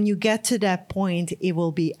 when you get to that point, it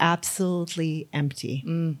will be absolutely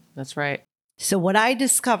empty. That's right. So what I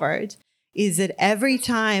discovered is that every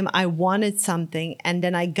time I wanted something and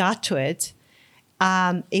then I got to it,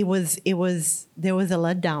 there was a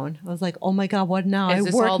letdown. I was like, oh my God, what now? I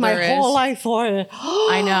worked my whole life for it.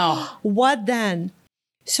 I know. What then?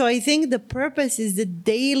 So I think the purpose is the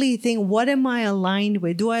daily thing. What am I aligned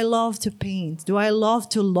with? Do I love to paint? Do I love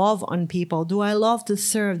to love on people? Do I love to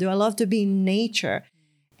serve? Do I love to be in nature?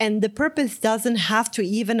 And the purpose doesn't have to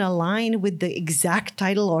even align with the exact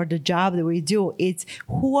title or the job that we do. It's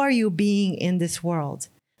who are you being in this world?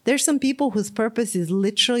 There's some people whose purpose is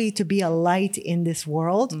literally to be a light in this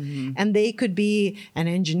world. Mm-hmm. And they could be an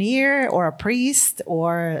engineer or a priest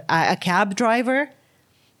or a cab driver.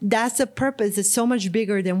 That's a purpose that's so much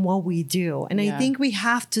bigger than what we do. And I think we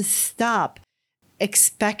have to stop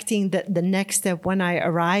expecting that the next step when I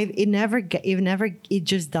arrive, it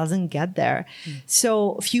just doesn't get there.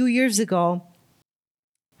 So a few years ago,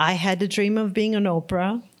 I had the dream of being on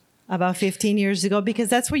Oprah about 15 years ago, because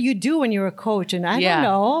that's what you do when you're a coach. And I don't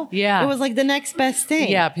know. Yeah. It was like the next best thing.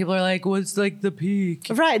 Yeah. People are like, what's like the peak?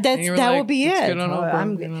 Right. That like, will be let's it. get on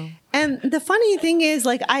Oprah, And the funny thing is,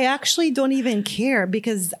 like, I actually don't even care,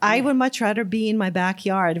 because I would much rather be in my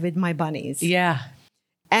backyard with my bunnies. Yeah.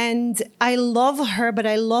 And I love her, but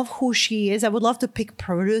I love who she is. I would love to pick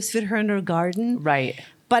produce with her in her garden. Right.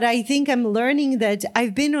 But I think I'm learning that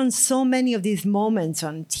I've been on so many of these moments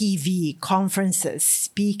on TV, conferences,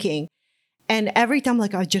 speaking. And every time,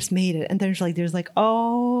 like, I just made it. And there's like,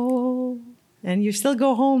 oh, and you still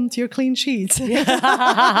go home to your clean sheets.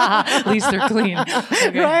 At least they're clean.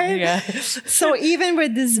 Okay. Right? Yeah. So even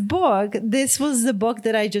with this book, this was the book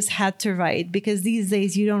that I just had to write, because these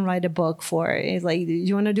days you don't write a book for, it's like,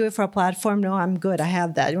 you want to do it for a platform? No, I'm good. I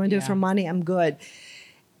have that. You want to do it for money? I'm good.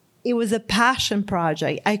 It was a passion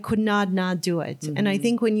project. I could not do it. And I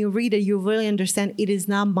think when you read it, you really understand it is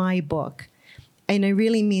not my book. And I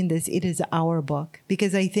really mean this. It is our book.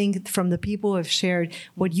 Because I think from the people who have shared,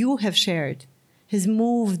 what you have shared has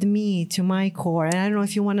moved me to my core. And I don't know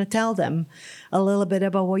if you want to tell them a little bit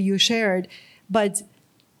about what you shared. But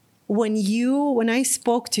when I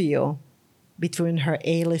spoke to you, between her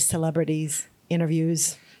A-list celebrities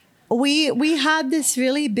interviews, we had this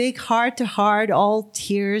really big heart-to-heart, all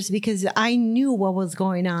tears, because I knew what was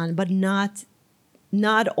going on, but not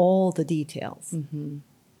all the details,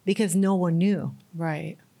 because no one knew.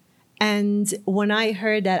 Right. And when I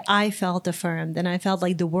heard that, I felt affirmed, and I felt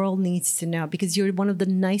like the world needs to know, because you're one of the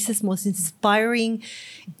nicest, most inspiring,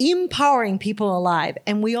 empowering people alive.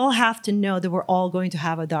 And we all have to know that we're all going to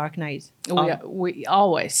have a dark night. We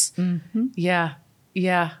always. Yeah.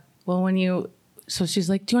 Yeah. Well, so she's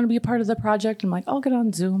like, do you want to be a part of the project? I'm like, I'll get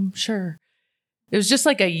on Zoom. Sure. It was just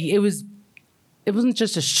like it wasn't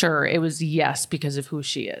just a sure. It was yes, because of who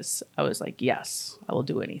she is. I was like, yes, I will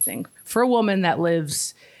do anything for a woman that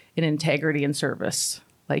lives in integrity and service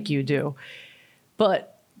like you do.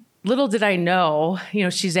 But little did I know,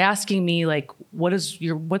 she's asking me, like, what's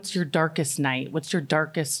your darkest night? What's your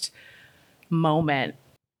darkest moment?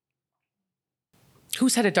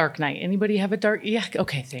 Who's had a dark night? Anybody have a dark? Yeah.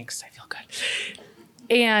 Okay. Thanks. I feel good.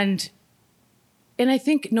 And I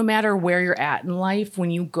think no matter where you're at in life,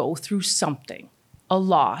 when you go through something, a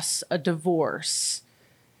loss, a divorce,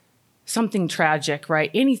 something tragic,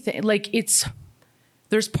 right? Anything, like,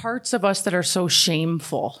 there's parts of us that are so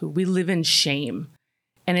shameful. We live in shame.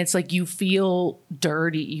 And it's like, you feel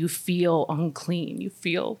dirty. You feel unclean. You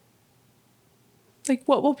feel like,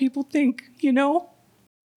 what will people think, And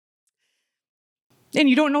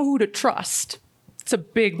you don't know who to trust. It's a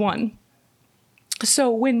big one.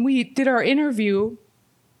 So when we did our interview,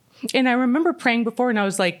 and I remember praying before, and I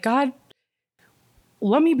was like, God,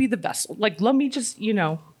 let me be the vessel. Like, let me just,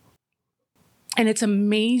 And it's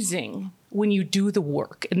amazing when you do the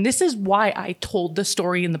work. And this is why I told the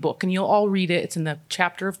story in the book, and you'll all read it. It's in the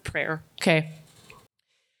chapter of prayer. Okay.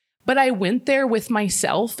 But I went there with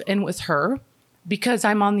myself and with her because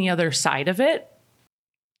I'm on the other side of it.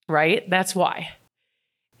 Right? That's why.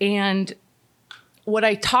 And what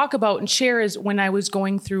I talk about and share is when I was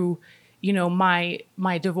going through, my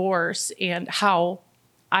divorce, and how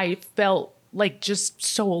I felt like just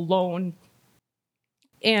so alone.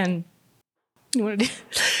 And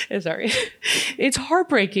sorry, it's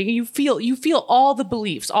heartbreaking. You feel all the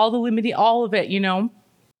beliefs, all the limiting, all of it,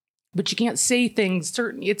 but you can't say things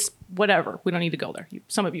certain. It's whatever. We don't need to go there.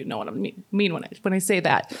 Some of you know what I mean when I say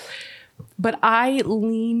that. But I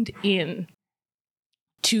leaned in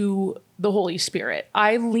to the Holy Spirit.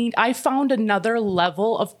 I found another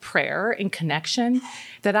level of prayer and connection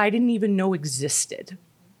that I didn't even know existed.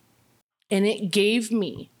 And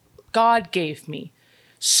God gave me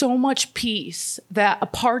so much peace that a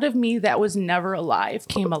part of me that was never alive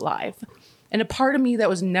came alive. And a part of me that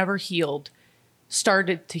was never healed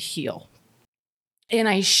started to heal. And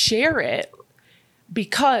I share it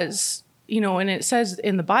because, and it says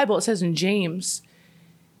in the Bible, it says in James,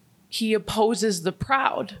 he opposes the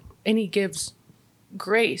proud and he gives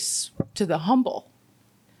grace to the humble.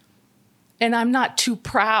 And I'm not too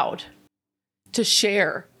proud to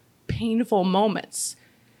share painful moments,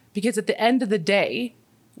 because at the end of the day,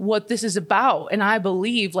 what this is about, and I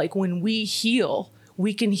believe, like, when we heal,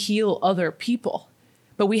 we can heal other people.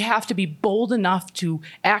 But we have to be bold enough to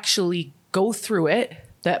actually go through it,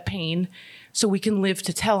 that pain, so we can live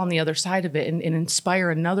to tell on the other side of it and inspire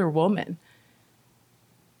another woman.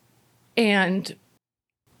 And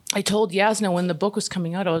I told Yasna when the book was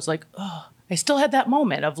coming out, I was like, oh, I still had that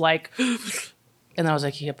moment of like, And I was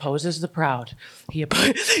like, he opposes the proud.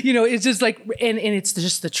 It's just like, and it's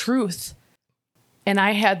just the truth. And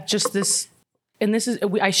I had just this, and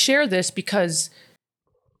I share this because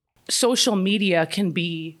social media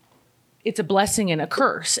it's a blessing and a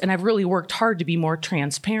curse. And I've really worked hard to be more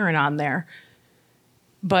transparent on there.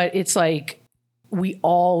 But it's like, we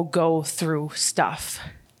all go through stuff.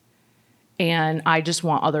 And I just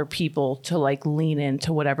want other people to like lean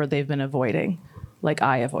into whatever they've been avoiding, like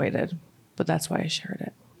I avoided. But that's why I shared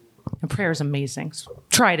it. And prayer is amazing. So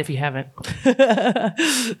try it if you haven't.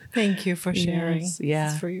 Thank you for sharing. Yes, yeah.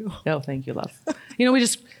 This is for you. Oh, thank you, love. We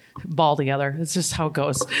just ball together. It's just how it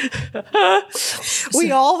goes.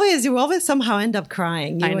 We always somehow end up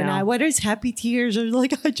crying. You I know. and I, whether it's happy tears or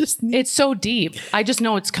like, I just need. It's so deep. I just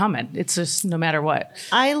know it's coming. It's just no matter what.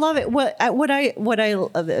 I love it.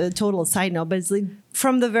 Total side note, but it's like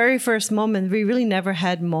from the very first moment, we really never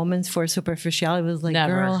had moments for superficiality. It was like,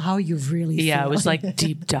 Never. girl, how you really feel. Yeah, it was like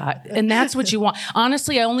deep dive. And that's what you want.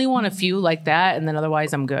 Honestly, I only want a few like that. And then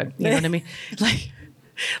otherwise I'm good. You know what I mean?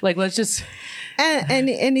 Like let's just. And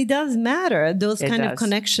it does matter. Those kind of does.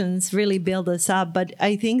 connections really build us up. But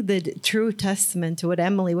I think the true testament to what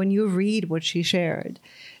Emily, when you read what she shared,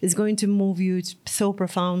 is going to move you so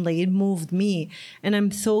profoundly. It moved me. And I'm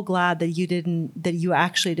so glad that you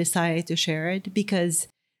actually decided to share it, because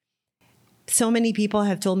so many people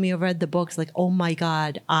have told me who read the books, like, oh my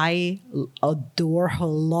God, I adore her,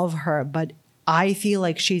 love her, but I feel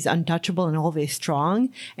like she's untouchable and always strong.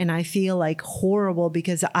 And I feel like horrible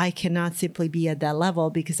because I cannot simply be at that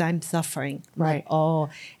level because I'm suffering. Right.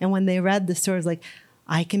 Like, and when they read the stories, like,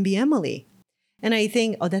 I can be Emily. And I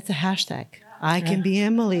think, that's a hashtag. I can be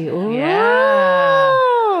Emily. Ooh.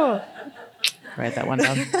 Yeah. Write that one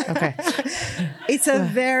down. Okay. It's a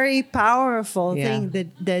very powerful Yeah. thing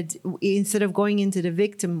that instead of going into the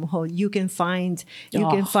victimhood, you can find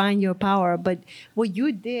your power. But what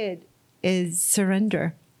you did is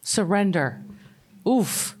surrender. Surrender.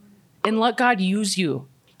 Oof. And let God use you.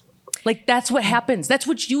 Like, that's what happens. That's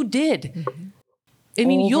what you did. Mm-hmm. I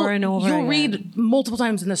mean, you'll read multiple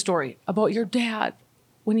times in the story about your dad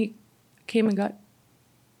when he came and got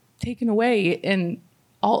taken away, and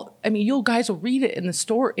you guys will read it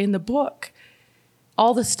in the book,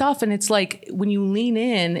 all the stuff. And it's like, when you lean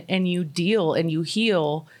in and you deal and you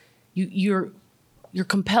heal, you're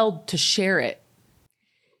compelled to share it.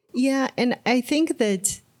 Yeah, and I think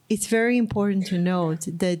that it's very important to note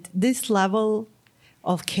that this level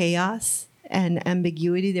of chaos and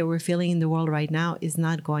ambiguity that we're feeling in the world right now is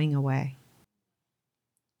not going away.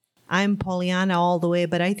 I'm Pollyanna all the way,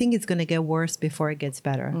 but I think it's going to get worse before it gets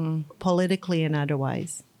better, politically and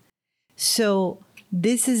otherwise. So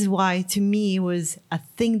this is why, to me, it was a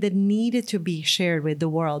thing that needed to be shared with the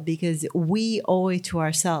world, because we owe it to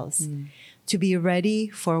ourselves to be ready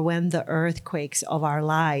for when the earthquakes of our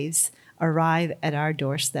lives arrive at our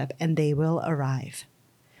doorstep, and they will arrive.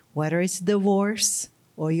 Whether it's divorce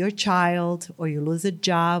or your child or you lose a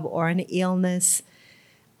job or an illness,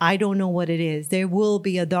 I don't know what it is. There will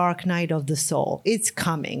be a dark night of the soul. It's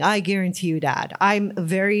coming. I guarantee you that. I'm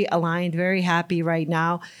very aligned, very happy right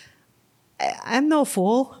now. I'm no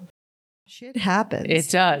fool. Shit happens. It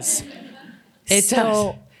does. It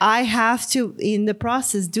does. I have to, in the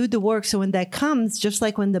process, do the work. So when that comes, just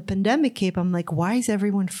like when the pandemic came, I'm like, why is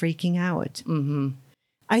everyone freaking out? Mm-hmm.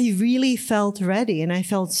 I really felt ready, and I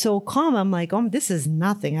felt so calm. I'm like, this is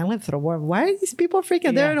nothing. I lived through a war. Why are these people freaking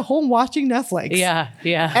out? They're at home watching Netflix. Yeah.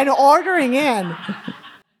 And ordering in.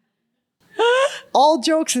 All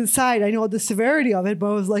jokes aside, I know the severity of it, but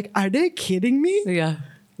I was like, are they kidding me?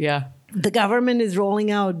 Yeah. The government is rolling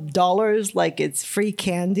out dollars like it's free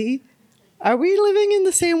candy. Are we living in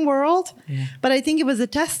the same world? Yeah. But I think it was a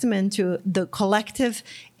testament to the collective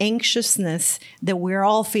anxiousness that we're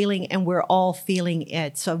all feeling, and we're all feeling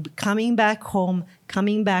it. So coming back home,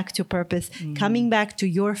 coming back to purpose, coming back to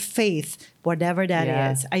your faith, whatever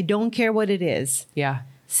that is. I don't care what it is. Yeah.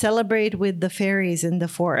 Celebrate with the fairies in the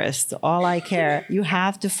forest. All I care. You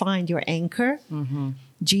have to find your anchor. Mm-hmm.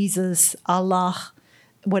 Jesus, Allah,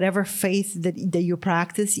 whatever faith that you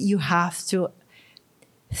practice, you have to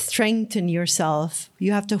strengthen yourself.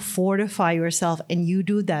 You have to fortify yourself. And you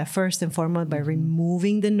do that first and foremost by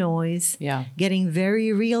removing the noise, getting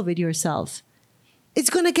very real with yourself. It's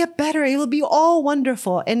going to get better. It will be all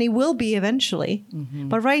wonderful. And it will be eventually. Mm-hmm.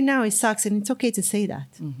 But right now it sucks. And it's okay to say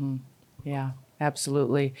that. Mm-hmm. Yeah,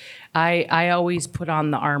 absolutely. I always put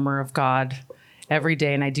on the armor of God every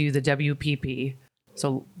day, and I do the WPP.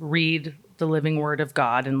 So read the living word of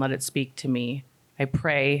God and let it speak to me. I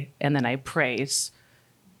pray, and then I praise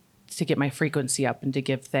to get my frequency up and to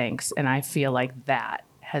give thanks. And I feel like that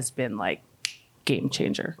has been like game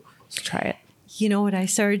changer. So try it. You know what I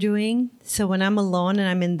started doing? So when I'm alone and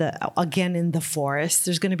I'm in the forest,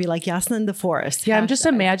 there's going to be like Yasna in the forest. Yeah, I'm just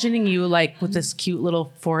imagining you like with this cute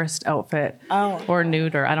little forest outfit. Oh. Or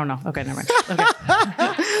nude, or I don't know. Okay, never mind. Okay.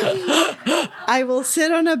 I will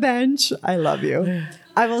sit on a bench. I love you.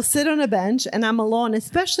 I will sit on a bench and I'm alone,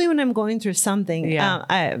 especially when I'm going through something.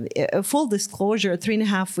 Yeah. Full disclosure,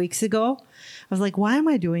 3.5 weeks ago, I was like, why am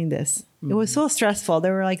I doing this? It was so stressful.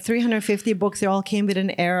 There were like 350 books. They all came with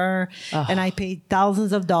an error. And I paid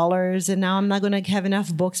thousands of dollars. And now I'm not going to have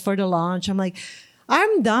enough books for the launch. I'm like,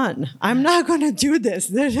 I'm done. I'm not going to do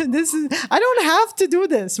this. I don't have to do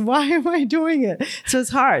this. Why am I doing it? So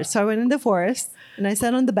it's hard. So I went in the forest and I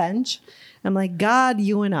sat on the bench. I'm like, God,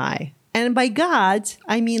 you and I. And by God,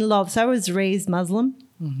 I mean love. So I was raised Muslim,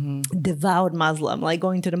 devout Muslim, like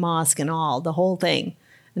going to the mosque and all, the whole thing.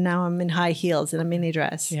 And now I'm in high heels and a mini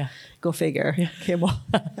dress. Yeah. Go figure. Yeah. Okay, well.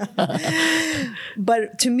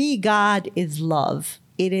 But to me, God is love.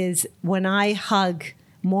 It is when I hug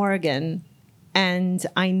Morgan and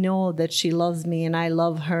I know that she loves me and I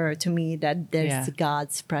love her, to me, that there's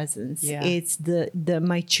God's presence. Yeah. It's the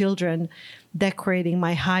my children decorating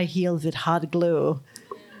my high heels with hot glue.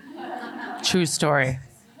 True story.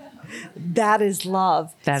 That is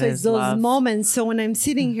love. So it's those moments. So when I'm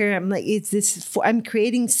sitting here, I'm like, I'm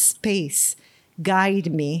creating space. Guide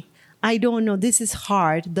me. I don't know. This is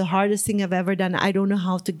hard. The hardest thing I've ever done. I don't know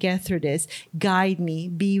how to get through this. Guide me.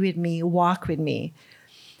 Be with me. Walk with me.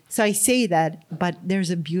 So I say that, but there's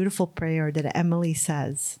a beautiful prayer that Emily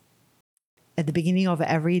says at the beginning of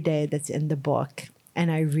every day that's in the book. And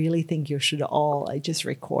I really think you should all, I just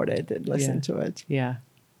record it and listen to it. Yeah,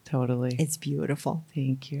 totally. It's beautiful.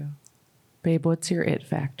 Thank you. Babe, what's your it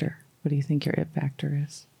factor? What do you think your it factor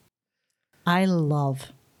is? I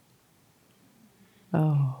love.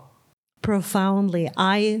 Oh. Profoundly,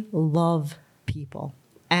 I love people.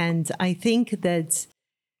 And I think that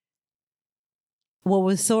what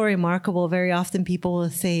was so remarkable, very often people will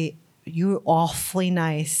say, you're awfully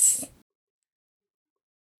nice.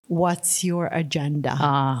 What's your agenda?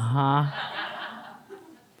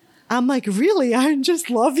 I'm like, really? I just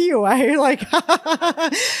love you. I like,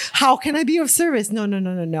 how can I be of service?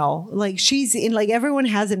 No. Like she's in, like everyone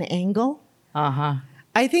has an angle.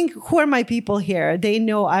 I think, who are my people here? They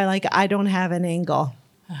know I don't have an angle.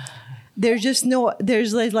 There's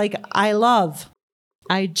like,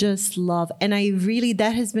 I just love. And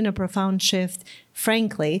that has been a profound shift.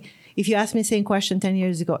 Frankly, if you asked me the same question 10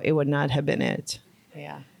 years ago, it would not have been it.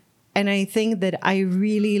 Yeah. And I think that I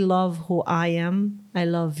really love who I am. I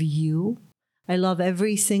love you. I love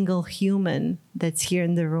every single human that's here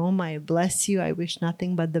in the room. I bless you. I wish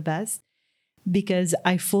nothing but the best. Because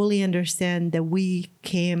I fully understand that we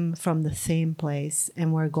came from the same place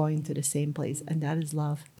and we're going to the same place. And that is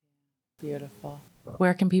love. Beautiful.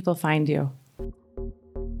 Where can people find you?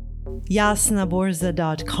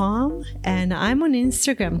 yasnaborza.com, and I'm on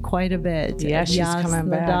Instagram quite a bit. Yeah, she's coming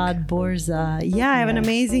back. Borza. Yeah, I have an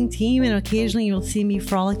amazing team, and occasionally you'll see me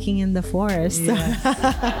frolicking in the forest.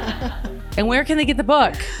 Yeah. And where can they get the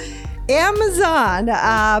book? Amazon,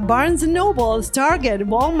 Barnes & Nobles, Target,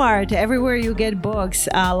 Walmart, everywhere you get books.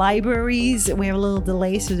 Libraries, we have a little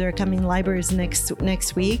delay, so they're coming libraries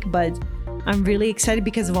next week, but I'm really excited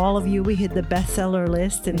because of all of you. We hit the bestseller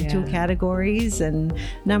list in 2 categories and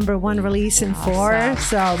 #1 release in 4.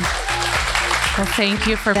 So, well, thank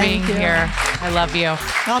you for being here. I love you.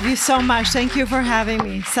 Love you so much. Thank you for having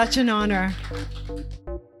me. Such an honor.